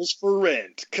Girls for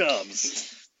Rent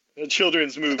comes a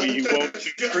children's movie you won't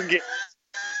forget.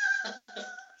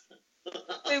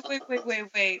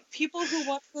 Wait. People who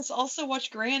watch this also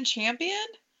watch Grand Champion?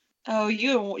 Oh,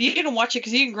 you didn't watch it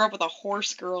because you didn't grow up with a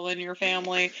horse girl in your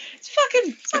family. It's a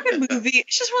fucking movie.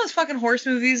 It's just one of those fucking horse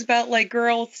movies about like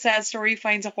girl with sad story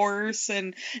finds a horse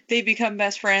and they become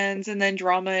best friends, and then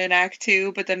drama in Act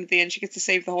 2, but then at the end she gets to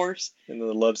save the horse. And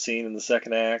the love scene in the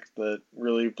second act that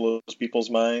really blows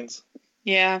people's minds.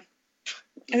 Yeah.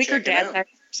 I think her Check it dad's out.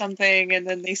 acting or something, and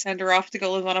then they send her off to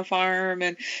go live on a farm,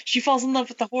 and she falls in love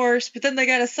with the horse, but then they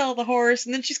gotta sell the horse,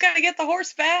 and then she's gotta get the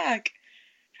horse back.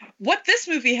 What this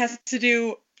movie has to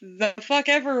do the fuck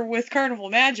ever with Carnival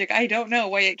Magic, I don't know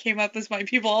why it came up as my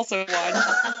people also watch.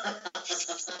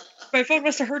 My phone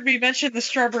must have heard me mention the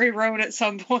Strawberry Road at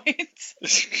some point.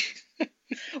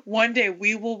 One day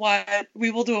we will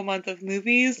do a month of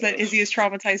movies that Izzy is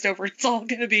traumatized over. It's all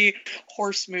going to be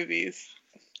horse movies.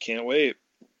 Can't wait.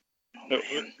 All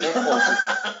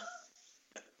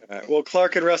right, well,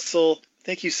 Clark and Russell,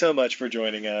 thank you so much for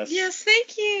joining us. Yes,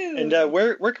 thank you. And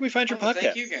where can we find your podcast?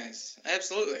 Thank you guys.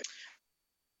 Absolutely.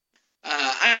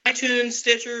 iTunes,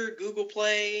 Stitcher, Google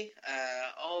Play,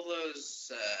 all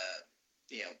those,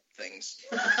 things.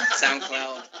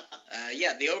 SoundCloud.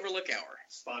 The Overlook Hour.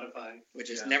 Spotify. Which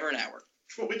is never an hour.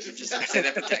 Which is just say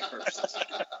that for tech purposes.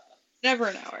 Never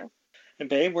an hour. And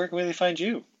babe, where can we find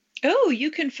you? Oh, you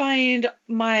can find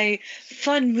my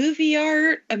fun movie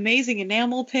art, amazing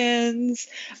enamel pins,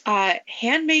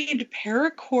 handmade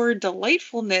paracord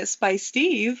delightfulness by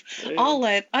Steve, all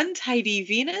at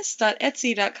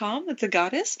untidyvenus.etsy.com. It's a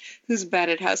goddess who's bad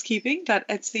at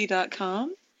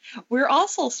housekeeping.etsy.com. We're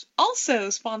also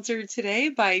sponsored today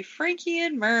by Frankie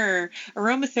and Myrrh,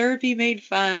 Aromatherapy Made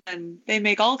Fun. They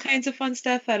make all kinds of fun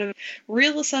stuff out of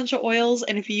real essential oils,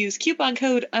 and if you use coupon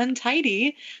code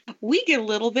UNTIDY, we get a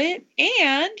little bit,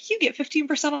 and you get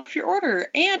 15% off your order,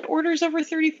 and orders over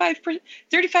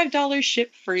 $35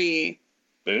 ship free.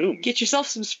 Boom. Get yourself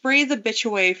some Spray the Bitch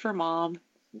Away for Mom.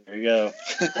 There you go.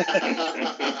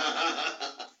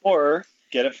 Or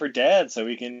get it for Dad so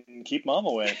we can keep Mom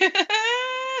away.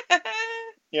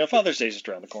 Father's Day's just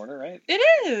around the corner, right? It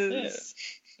is.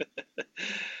 Yeah.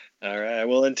 All right.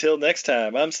 Well, until next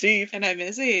time, I'm Steve. And I'm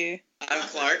Izzy. I'm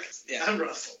Clark. Yeah. I'm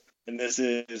Russell. And this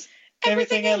is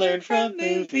Everything I Learned from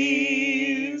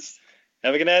Movies.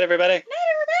 Have a good night, everybody. Night,